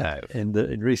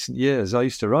in recent years. I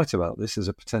used to write about this as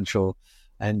a potential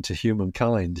end to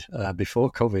humankind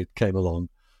before COVID came along,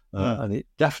 and it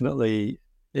definitely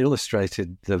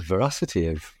illustrated the veracity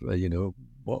of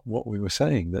what we were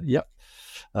saying. That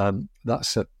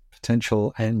that's a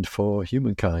potential end for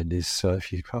humankind. Is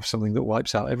if you have something that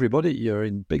wipes out everybody, you're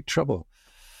in big trouble.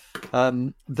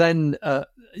 Then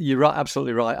you're right,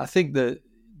 absolutely right. I think that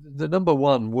the number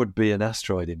one would be an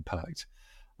asteroid impact.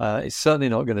 It's certainly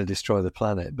not going to destroy the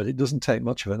planet, but it doesn't take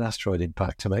much of an asteroid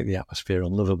impact to make the atmosphere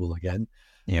unlivable again.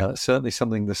 Certainly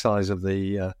something the size of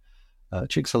the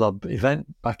Chicxulub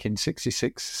event back in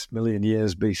 66 million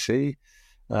years BC,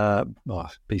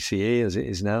 BCE as it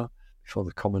is now, before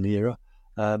the Common Era.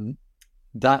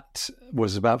 That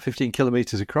was about 15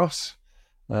 kilometres across.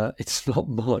 It's not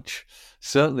much.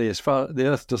 Certainly, as far the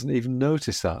Earth doesn't even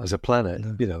notice that as a planet.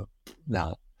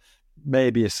 Now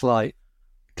maybe a slight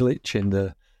glitch in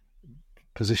the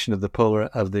position of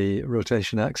the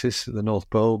rotation axis at the North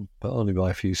Pole, but only by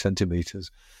a few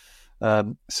centimetres.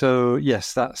 So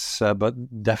yes, that's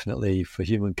but definitely for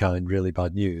humankind really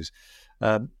bad news.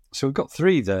 So we've got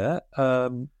 3 there.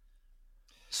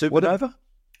 Supernova?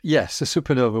 Yes, a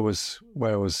supernova was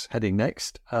where I was heading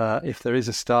next. If there is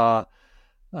a star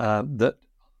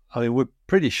we're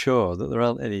pretty sure that there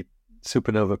aren't any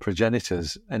supernova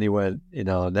progenitors anywhere in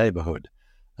our neighbourhood.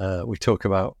 We talk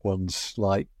about ones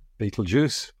like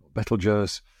Betelgeuse,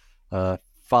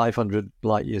 500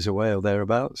 light years away or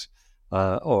thereabouts,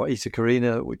 or Eta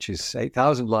Carina, which is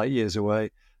 8,000 light years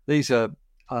away. These are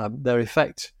their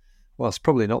effect. Whilst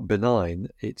probably not benign,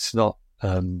 it's not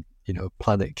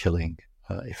planet killing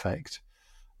effect.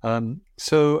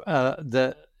 So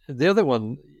the other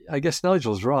one, I guess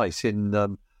Nigel's right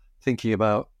in thinking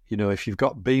about, if you've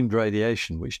got beamed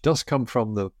radiation, which does come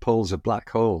from the poles of black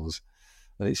holes,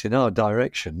 and it's in our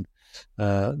direction,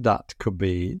 that could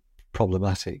be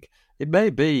problematic. It may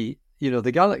be,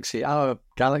 the galaxy, our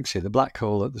galaxy, the black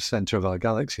hole at the centre of our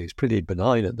galaxy is pretty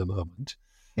benign at the moment.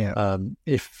 Yeah.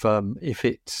 If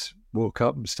it woke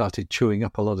up and started chewing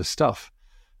up a lot of stuff,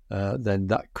 then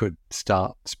that could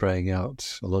start spraying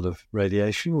out a lot of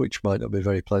radiation, which might not be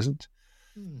very pleasant.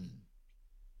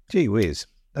 Gee whiz.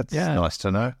 That's nice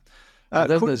to know.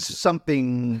 Could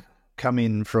something come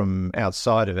in from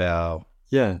outside of our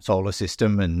solar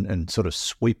system and sort of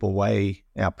sweep away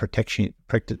our protective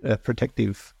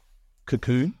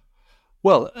cocoon?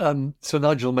 Well, so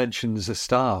Nigel mentions a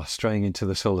star straying into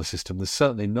the solar system. There's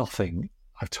certainly nothing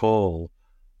at all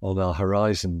on our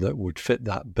horizon that would fit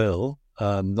that bill,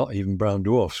 not even brown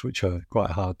dwarfs, which are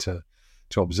quite hard to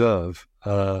observe.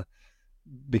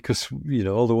 Because,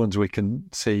 all the ones we can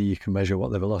see, you can measure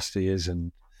what their velocity is,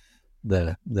 and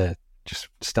they're just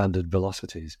standard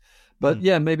velocities. But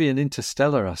maybe an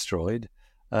interstellar asteroid.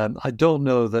 I don't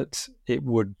know that it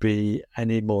would be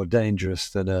any more dangerous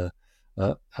than a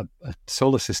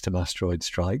solar system asteroid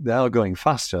strike. They are going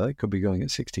faster. It could be going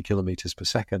at 60 kilometers per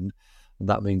second. And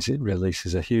that means it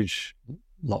releases a huge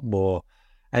lot more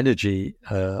energy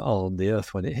on the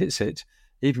Earth when it hits it.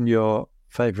 Even your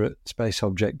favourite space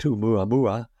object,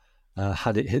 Oumuamua,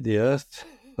 had it hit the Earth,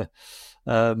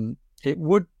 it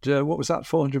would,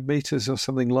 400 metres or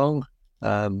something long,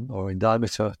 or in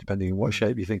diameter, depending on what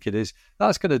shape you think it is.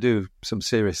 That's going to do some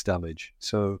serious damage.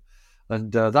 So,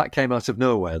 and that came out of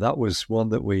nowhere. That was one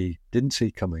that we didn't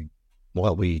see coming.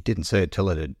 Well, we didn't see it till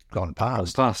it had gone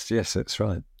past. Yes, that's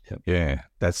right. Yep. Yeah,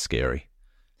 that's scary.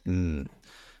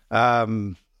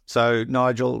 So,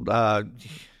 Nigel,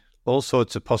 all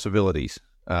sorts of possibilities,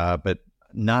 but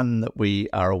none that we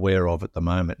are aware of at the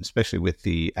moment, especially with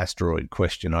the asteroid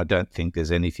question. I don't think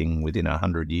there's anything within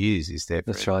 100 years, is there?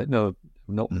 That's right. No,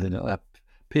 not within it.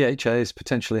 PHAs,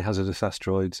 potentially hazardous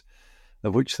asteroids,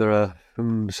 of which there are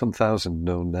some thousand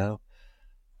known now.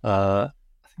 I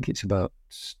think it's about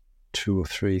 2,000 or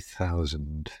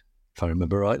 3,000, if I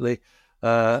remember rightly,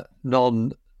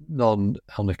 none on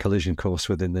a collision course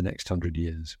within the next 100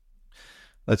 years.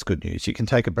 That's good news. You can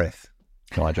take a breath,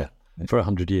 Nigel. For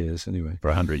 100 years, anyway. For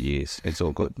 100 years. It's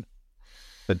all good.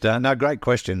 But no, great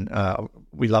question.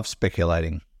 We love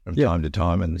speculating from time to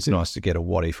time, and it's nice to get a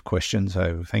what-if question,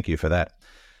 so thank you for that.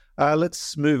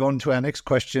 Let's move on to our next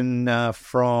question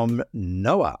from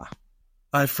Noah.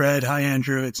 Hi, Fred. Hi,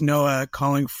 Andrew. It's Noah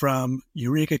calling from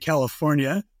Eureka,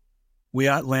 California.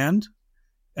 Wiat Land,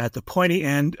 at the pointy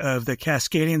end of the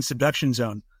Cascadian subduction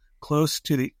zone, close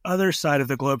to the other side of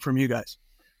the globe from you guys.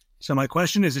 So my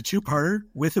question is a two-parter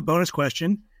with a bonus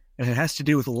question, and it has to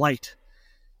do with light.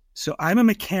 So I'm a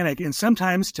mechanic, and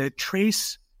sometimes to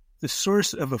trace the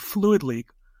source of a fluid leak,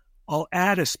 I'll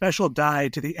add a special dye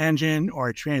to the engine or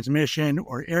a transmission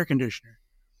or air conditioner.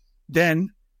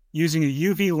 Then, using a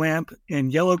UV lamp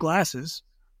and yellow glasses,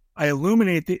 I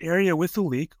illuminate the area with the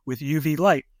leak with UV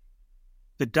light.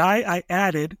 The dye I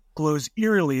added glows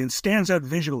eerily and stands out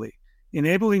visually,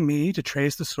 enabling me to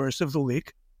trace the source of the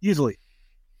leak easily.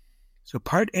 So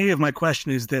part A of my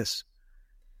question is this.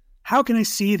 How can I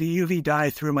see the UV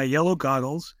dye through my yellow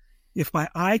goggles if my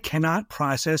eye cannot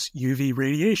process UV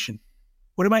radiation?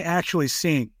 What am I actually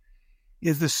seeing?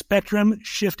 Is the spectrum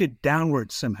shifted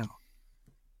downwards somehow?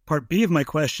 Part B of my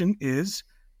question is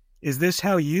this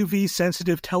how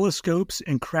UV-sensitive telescopes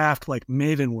and craft like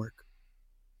MAVEN work?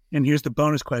 And here's the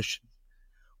bonus question.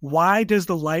 Why does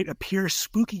the light appear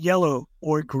spooky yellow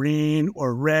or green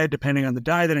or red, depending on the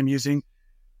dye that I'm using,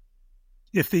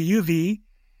 if the UV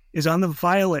is on the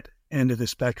violet end of the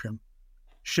spectrum?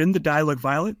 Shouldn't the dye look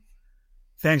violet?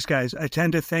 Thanks, guys. I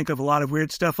tend to think of a lot of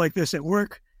weird stuff like this at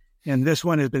work, and this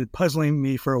one has been puzzling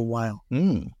me for a while.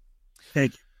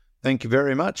 Thank you. Thank you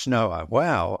very much, Noah.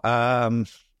 Wow.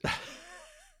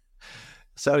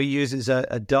 So he uses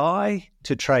a dye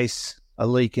to trace a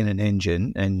leak in an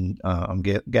engine, and I'm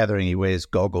gathering he wears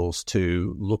goggles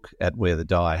to look at where the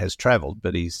dye has travelled,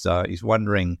 but he's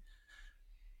wondering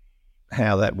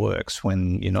how that works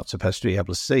when you're not supposed to be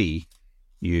able to see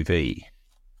UV?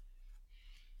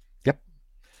 Yep.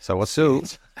 So what's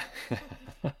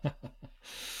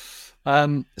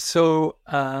So,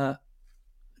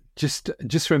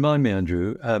 just remind me,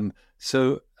 Andrew.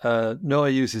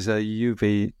 NOAA uses a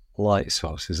UV light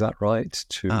source. Is that right?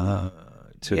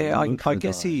 I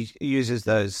guess he uses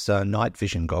those night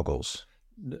vision goggles.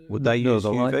 Would they use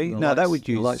UV? That would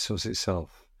use the light source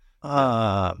itself.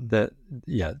 No,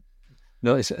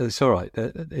 it's all right.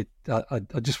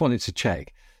 I just wanted to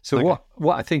check. So okay.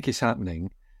 What I think is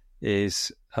happening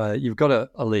is you've got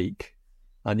a leak,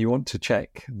 and you want to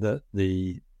check that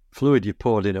the fluid you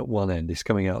poured in at one end is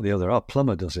coming out the other. Our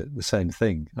plumber does it the same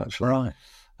thing, actually. Right.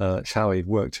 It's how he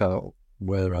worked out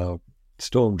where our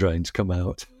storm drains come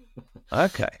out.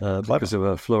 Okay. Because of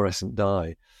a fluorescent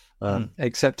dye.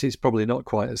 Except it's probably not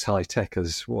quite as high tech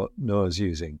as what NOAA's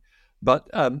using. But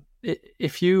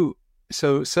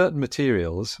certain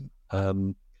materials, I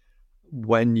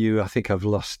think I've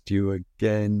lost you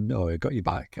again. Oh, I got you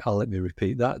back. Let me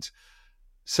repeat that.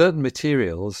 Certain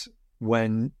materials,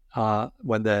 when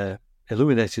they're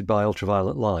illuminated by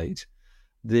ultraviolet light,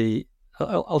 the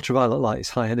ultraviolet light is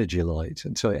high energy light,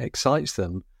 and so it excites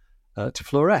them to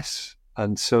fluoresce.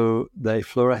 And so they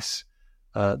fluoresce,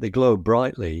 they glow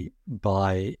brightly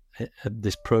by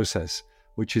this process,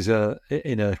 which is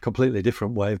in a completely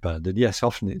different waveband. And yes,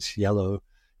 often it's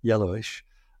yellowish.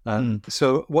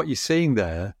 So what you're seeing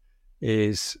there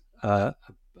is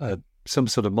some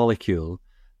sort of molecule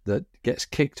that gets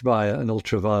kicked by an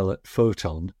ultraviolet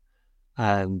photon,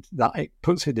 and that it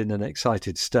puts it in an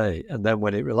excited state. And then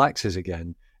when it relaxes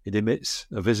again, it emits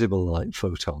a visible light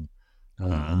photon,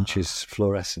 which is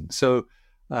fluorescent. So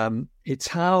it's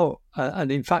how,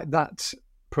 and in fact, that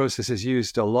process is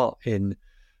used a lot in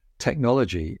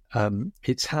technology.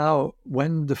 It's how,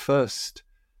 when the first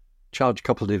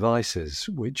charge-coupled devices,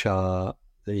 which are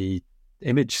the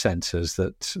image sensors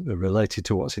that are related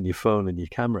to what's in your phone and your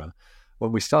camera,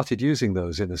 when we started using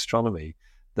those in astronomy,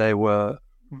 they were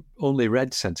only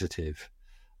red sensitive.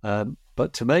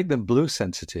 But to make them blue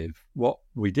sensitive, what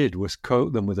we did was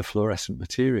coat them with a fluorescent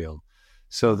material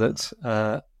so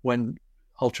that when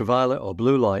ultraviolet or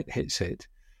blue light hits it,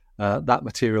 that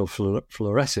material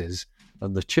fluoresces,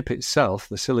 and the chip itself,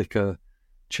 the silica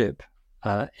chip,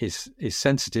 is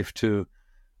sensitive to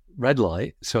red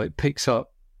light, so it picks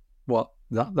up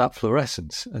that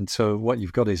fluorescence. And so what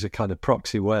you've got is a kind of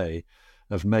proxy way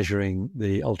of measuring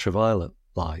the ultraviolet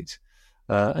light.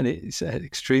 And it's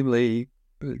extremely,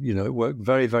 it worked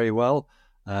very, very well.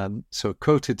 So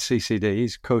coated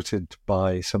CCDs, coated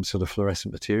by some sort of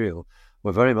fluorescent material,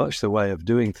 were very much the way of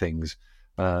doing things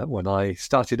when I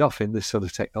started off in this sort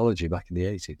of technology back in the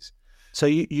 80s. So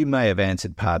you may have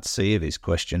answered part C of his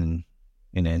question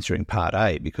in answering part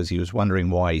A, because he was wondering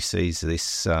why he sees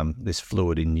this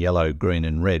fluid in yellow, green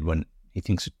and red when he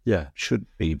thinks it should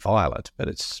be violet, but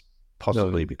it's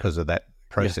possibly because of that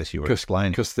process you were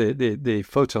explaining. Because the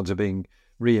photons are being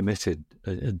re-emitted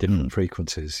at different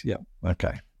frequencies. Yeah.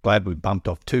 Okay. Glad we bumped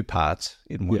off two parts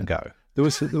in one go. There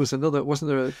was another, wasn't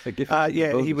there a gift?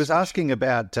 He was asking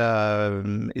about,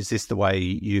 is this the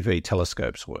way UV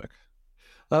telescopes work?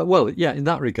 In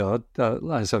that regard,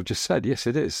 as I've just said, yes,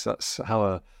 it is. That's how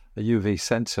a UV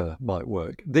sensor might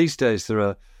work. These days, there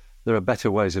are better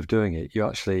ways of doing it. You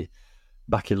actually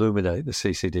back illuminate the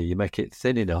CCD. You make it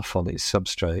thin enough on its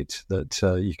substrate that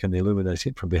you can illuminate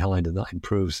it from behind, and that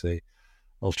improves the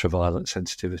ultraviolet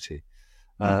sensitivity.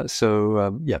 That's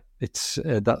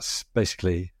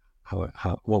basically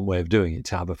how one way of doing it,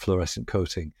 to have a fluorescent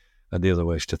coating, and the other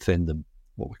way is to thin them,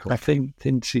 what we call thin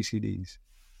CCDs.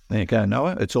 There you go,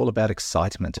 Noah. It's all about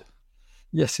excitement.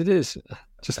 Yes, it is.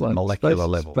 Just like molecular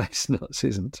level. Space nuts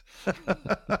isn't.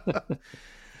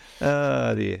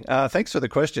 Dear. Thanks for the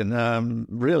question.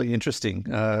 Really interesting.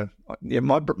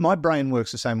 My brain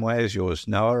works the same way as yours,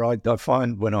 Noah. I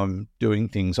find when I'm doing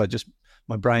things,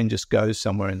 my brain just goes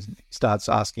somewhere and starts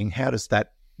asking, how does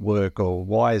that work, or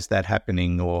why is that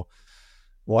happening, or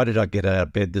why did I get out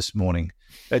of bed this morning?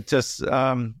 It just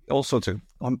all sorts of.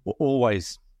 I'm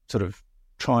always sort of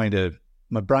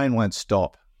my brain won't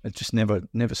stop. It just never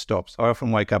stops. I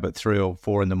often wake up at 3 or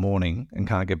 4 in the morning and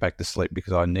can't get back to sleep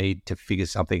because I need to figure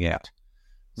something out.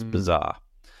 It's bizarre.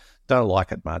 Don't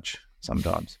like it much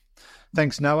sometimes.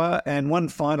 Thanks, Noah. And one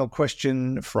final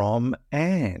question from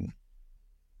Anne.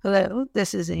 Hello,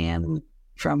 this is Anne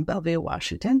from Bellevue,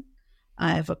 Washington.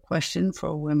 I have a question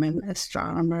for Women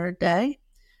Astronomer Day.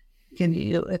 Can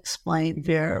you explain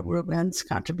Vera Rubin's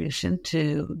contribution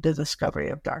to the discovery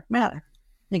of dark matter?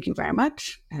 Thank you very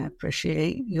much. I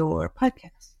appreciate your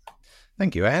podcast.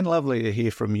 Thank you, Anne. Lovely to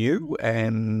hear from you.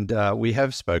 And we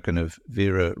have spoken of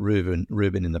Vera Rubin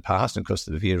in the past. And of course,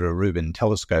 the Vera Rubin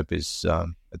telescope is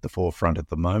at the forefront at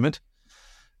the moment,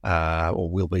 or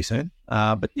will be soon.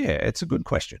 But yeah, it's a good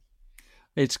question.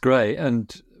 It's great.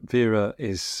 And Vera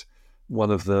is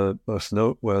one of the most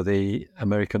noteworthy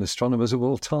American astronomers of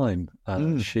all time.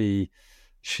 She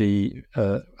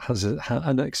has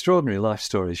an extraordinary life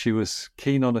story. She was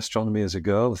keen on astronomy as a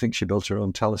girl. I think she built her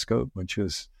own telescope when she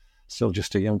was still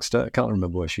just a youngster. I can't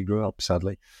remember where she grew up,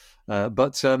 sadly. And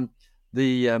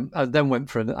then went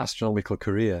for an astronomical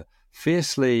career,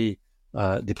 fiercely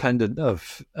dependent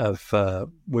of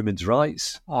women's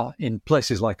rights in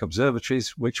places like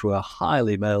observatories, which were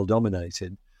highly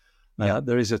male-dominated.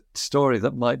 There is a story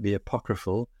that might be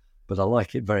apocryphal, but I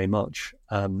like it very much,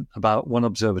 about one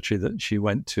observatory that she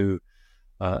went to,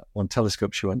 one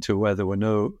telescope she went to, where there were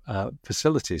no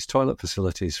toilet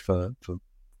facilities for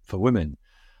women.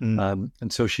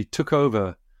 And so she took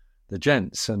over the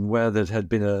gents, and where there had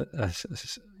been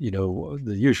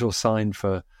the usual sign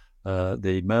for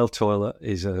the male toilet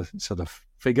is a sort of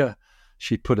figure,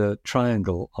 she put a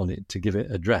triangle on it to give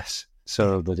it a dress,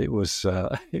 so that it was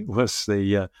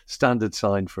the standard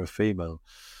sign for a female.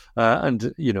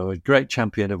 And a great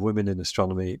champion of women in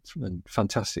astronomy and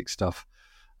fantastic stuff.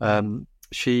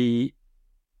 She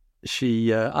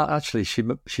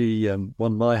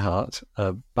won my heart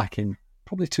back in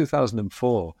probably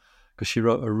 2004, because she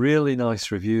wrote a really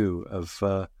nice review of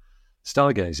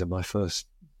Stargazer, my first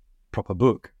proper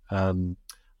book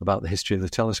about the history of the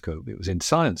telescope. It was in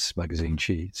Science magazine.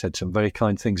 She said some very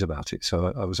kind things about it,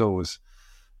 so I was always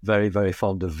very, very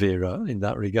fond of Vera in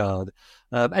that regard.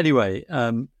 Anyway,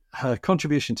 her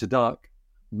contribution to dark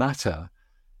matter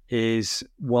is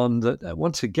one that,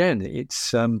 once again,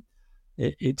 it's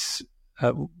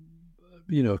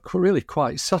really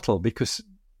quite subtle, because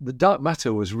the dark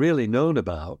matter was really known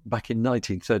about back in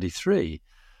 1933,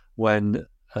 when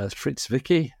Fritz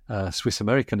Zwicky, a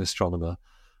Swiss-American astronomer,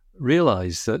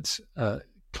 realized that a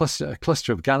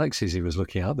cluster of galaxies he was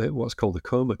looking at, what's called the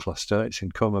Coma cluster, it's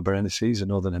in Coma Berenices, a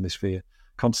Northern Hemisphere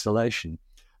constellation.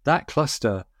 That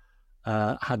cluster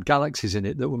had galaxies in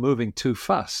it that were moving too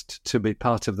fast to be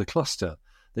part of the cluster.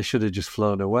 They should have just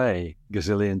flown away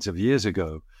gazillions of years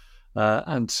ago.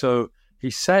 And so he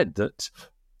said that,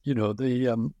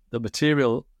 the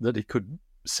material that he could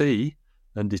see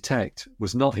and detect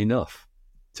was not enough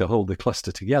to hold the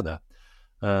cluster together,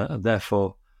 and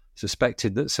therefore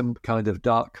suspected that some kind of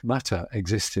dark matter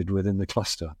existed within the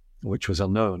cluster, which was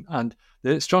unknown. And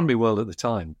the astronomy world at the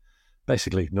time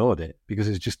basically ignored it because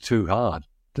it was just too hard.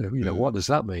 What does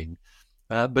that mean?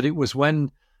 But it was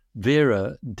when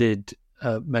Vera did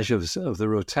measures of the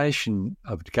rotation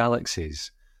of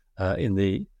galaxies in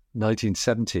the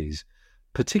 1970s,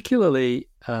 particularly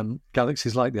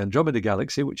galaxies like the Andromeda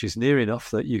Galaxy, which is near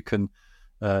enough that you can't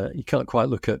quite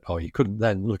look at, or you couldn't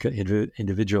then look at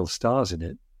individual stars in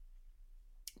it,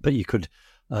 but you could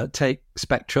take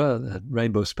spectra,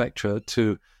 rainbow spectra,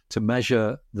 to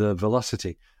measure the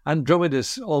velocity.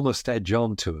 Andromeda's almost edge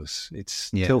on to us.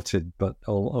 It's tilted, but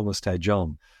almost edge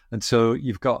on. And so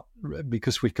you've got,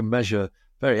 because we can measure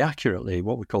very accurately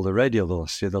what we call the radial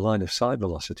velocity, the line of sight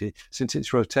velocity, since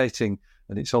it's rotating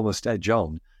and it's almost edge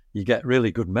on, you get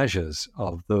really good measures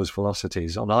of those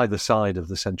velocities on either side of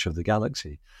the center of the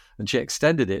galaxy. And she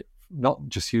extended it, not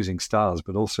just using stars,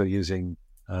 but also using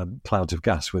clouds of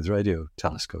gas with radio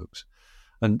telescopes.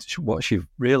 And what she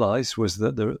realized was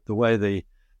that the way the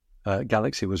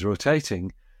galaxy was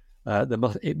rotating,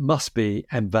 it must be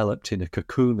enveloped in a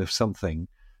cocoon of something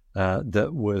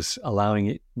that was allowing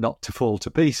it not to fall to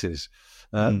pieces,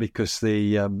 because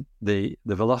the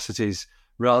velocities,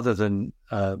 rather than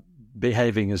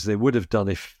behaving as they would have done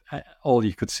if all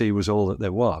you could see was all that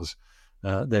there was,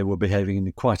 they were behaving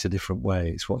in quite a different way.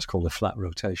 It's what's called a flat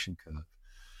rotation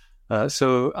curve.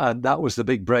 So that was the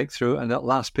big breakthrough, and at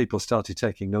last people started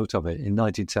taking note of it. In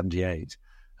 1978,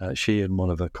 she and one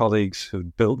of her colleagues who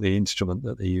built the instrument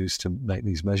that they used to make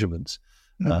these measurements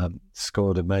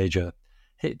scored a major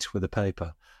hit with the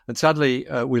paper. And sadly,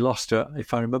 we lost her.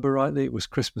 If I remember rightly, it was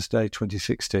Christmas Day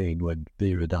 2016 when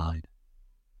Vera died.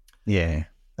 Yeah,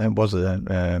 it was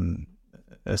a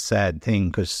sad thing,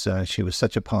 because she was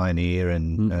such a pioneer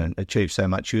and achieved so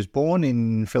much. She was born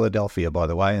in Philadelphia, by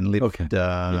the way, and lived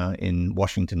in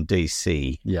Washington,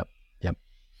 D.C. Yep.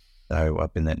 So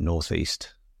up in that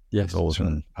northeast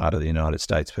northern part of the United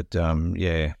States. But I'm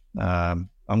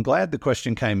glad the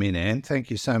question came in, Anne. Thank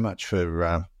you so much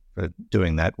for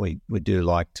doing that. We do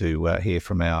like to hear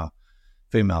from our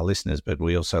female listeners, but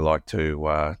we also like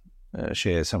to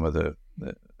share some of the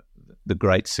the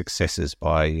great successes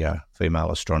by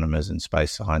female astronomers and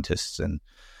space scientists, and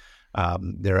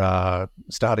there are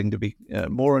starting to be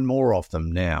more and more of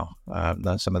them now.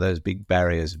 Some of those big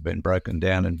barriers have been broken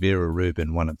down, and Vera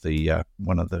Rubin, one of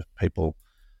the people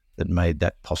that made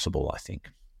that possible, I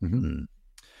think. Mm-hmm.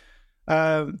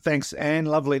 Thanks, Anne.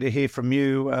 Lovely to hear from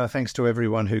you. Thanks to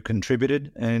everyone who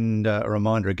contributed. And a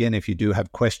reminder again, if you do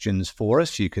have questions for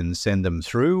us, you can send them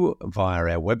through via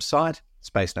our website,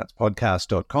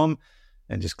 spacenutspodcast.com,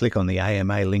 and just click on the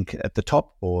AMA link at the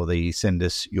top, or send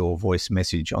us your voice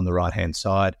message on the right-hand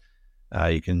side.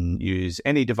 You can use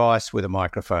any device with a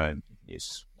microphone.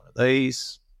 Use one of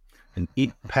these, an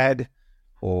IT pad,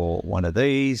 or one of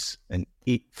these, an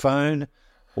IT phone,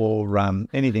 or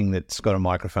anything that's got a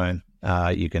microphone.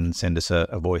 You can send us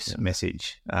a voice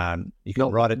message. You can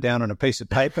write it down on a piece of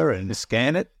paper and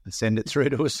scan it and send it through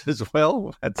to us as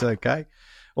well. That's okay.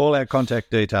 All our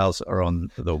contact details are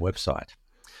on the website.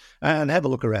 And have a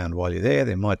look around while you're there.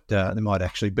 There might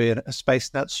actually be a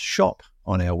Space Nuts shop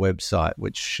on our website,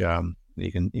 which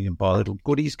you can buy little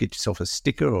goodies, get yourself a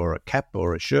sticker or a cap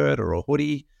or a shirt or a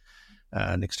hoodie.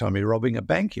 Next time you're robbing a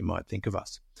bank, you might think of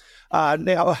us.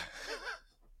 Now...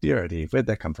 Dear, where'd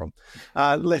that come from?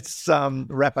 Let's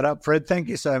wrap it up. Fred, thank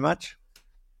you so much.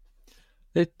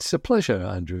 It's a pleasure,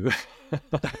 Andrew.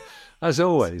 As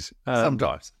always.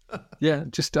 Sometimes. Yeah,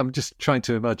 I'm just trying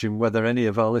to imagine whether any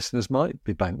of our listeners might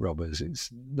be bank robbers.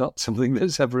 It's not something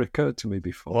that's ever occurred to me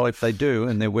before. Well, if they do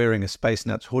and they're wearing a Space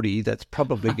Nuts hoodie, that's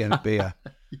probably going to be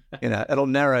it'll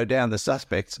narrow down the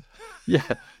suspects. Yeah,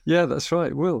 that's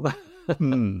right. It will.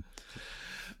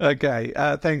 Okay.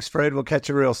 Thanks, Fred. We'll catch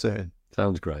you real soon.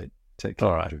 Sounds great. Take care.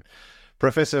 All right. Andrew.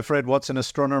 Professor Fred Watson,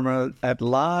 astronomer at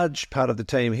large, part of the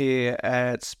team here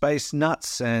at Space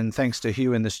Nuts, and thanks to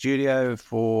Hugh in the studio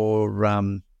for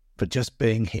just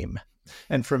being him.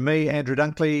 And from me, Andrew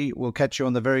Dunkley, we'll catch you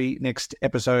on the very next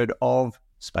episode of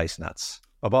Space Nuts.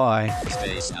 Bye-bye.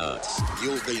 Space Nuts.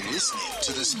 You've been listening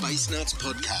to the Space Nuts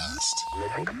podcast.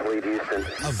 Mission complete, Houston.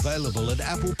 Available at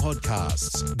Apple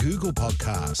Podcasts, Google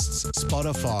Podcasts,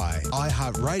 Spotify,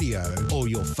 iHeartRadio, or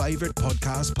your favourite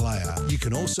podcast player. You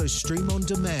can also stream on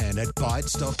demand at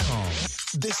Bytes.com.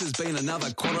 This has been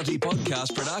another quality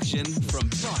podcast production from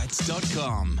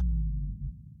Bytes.com.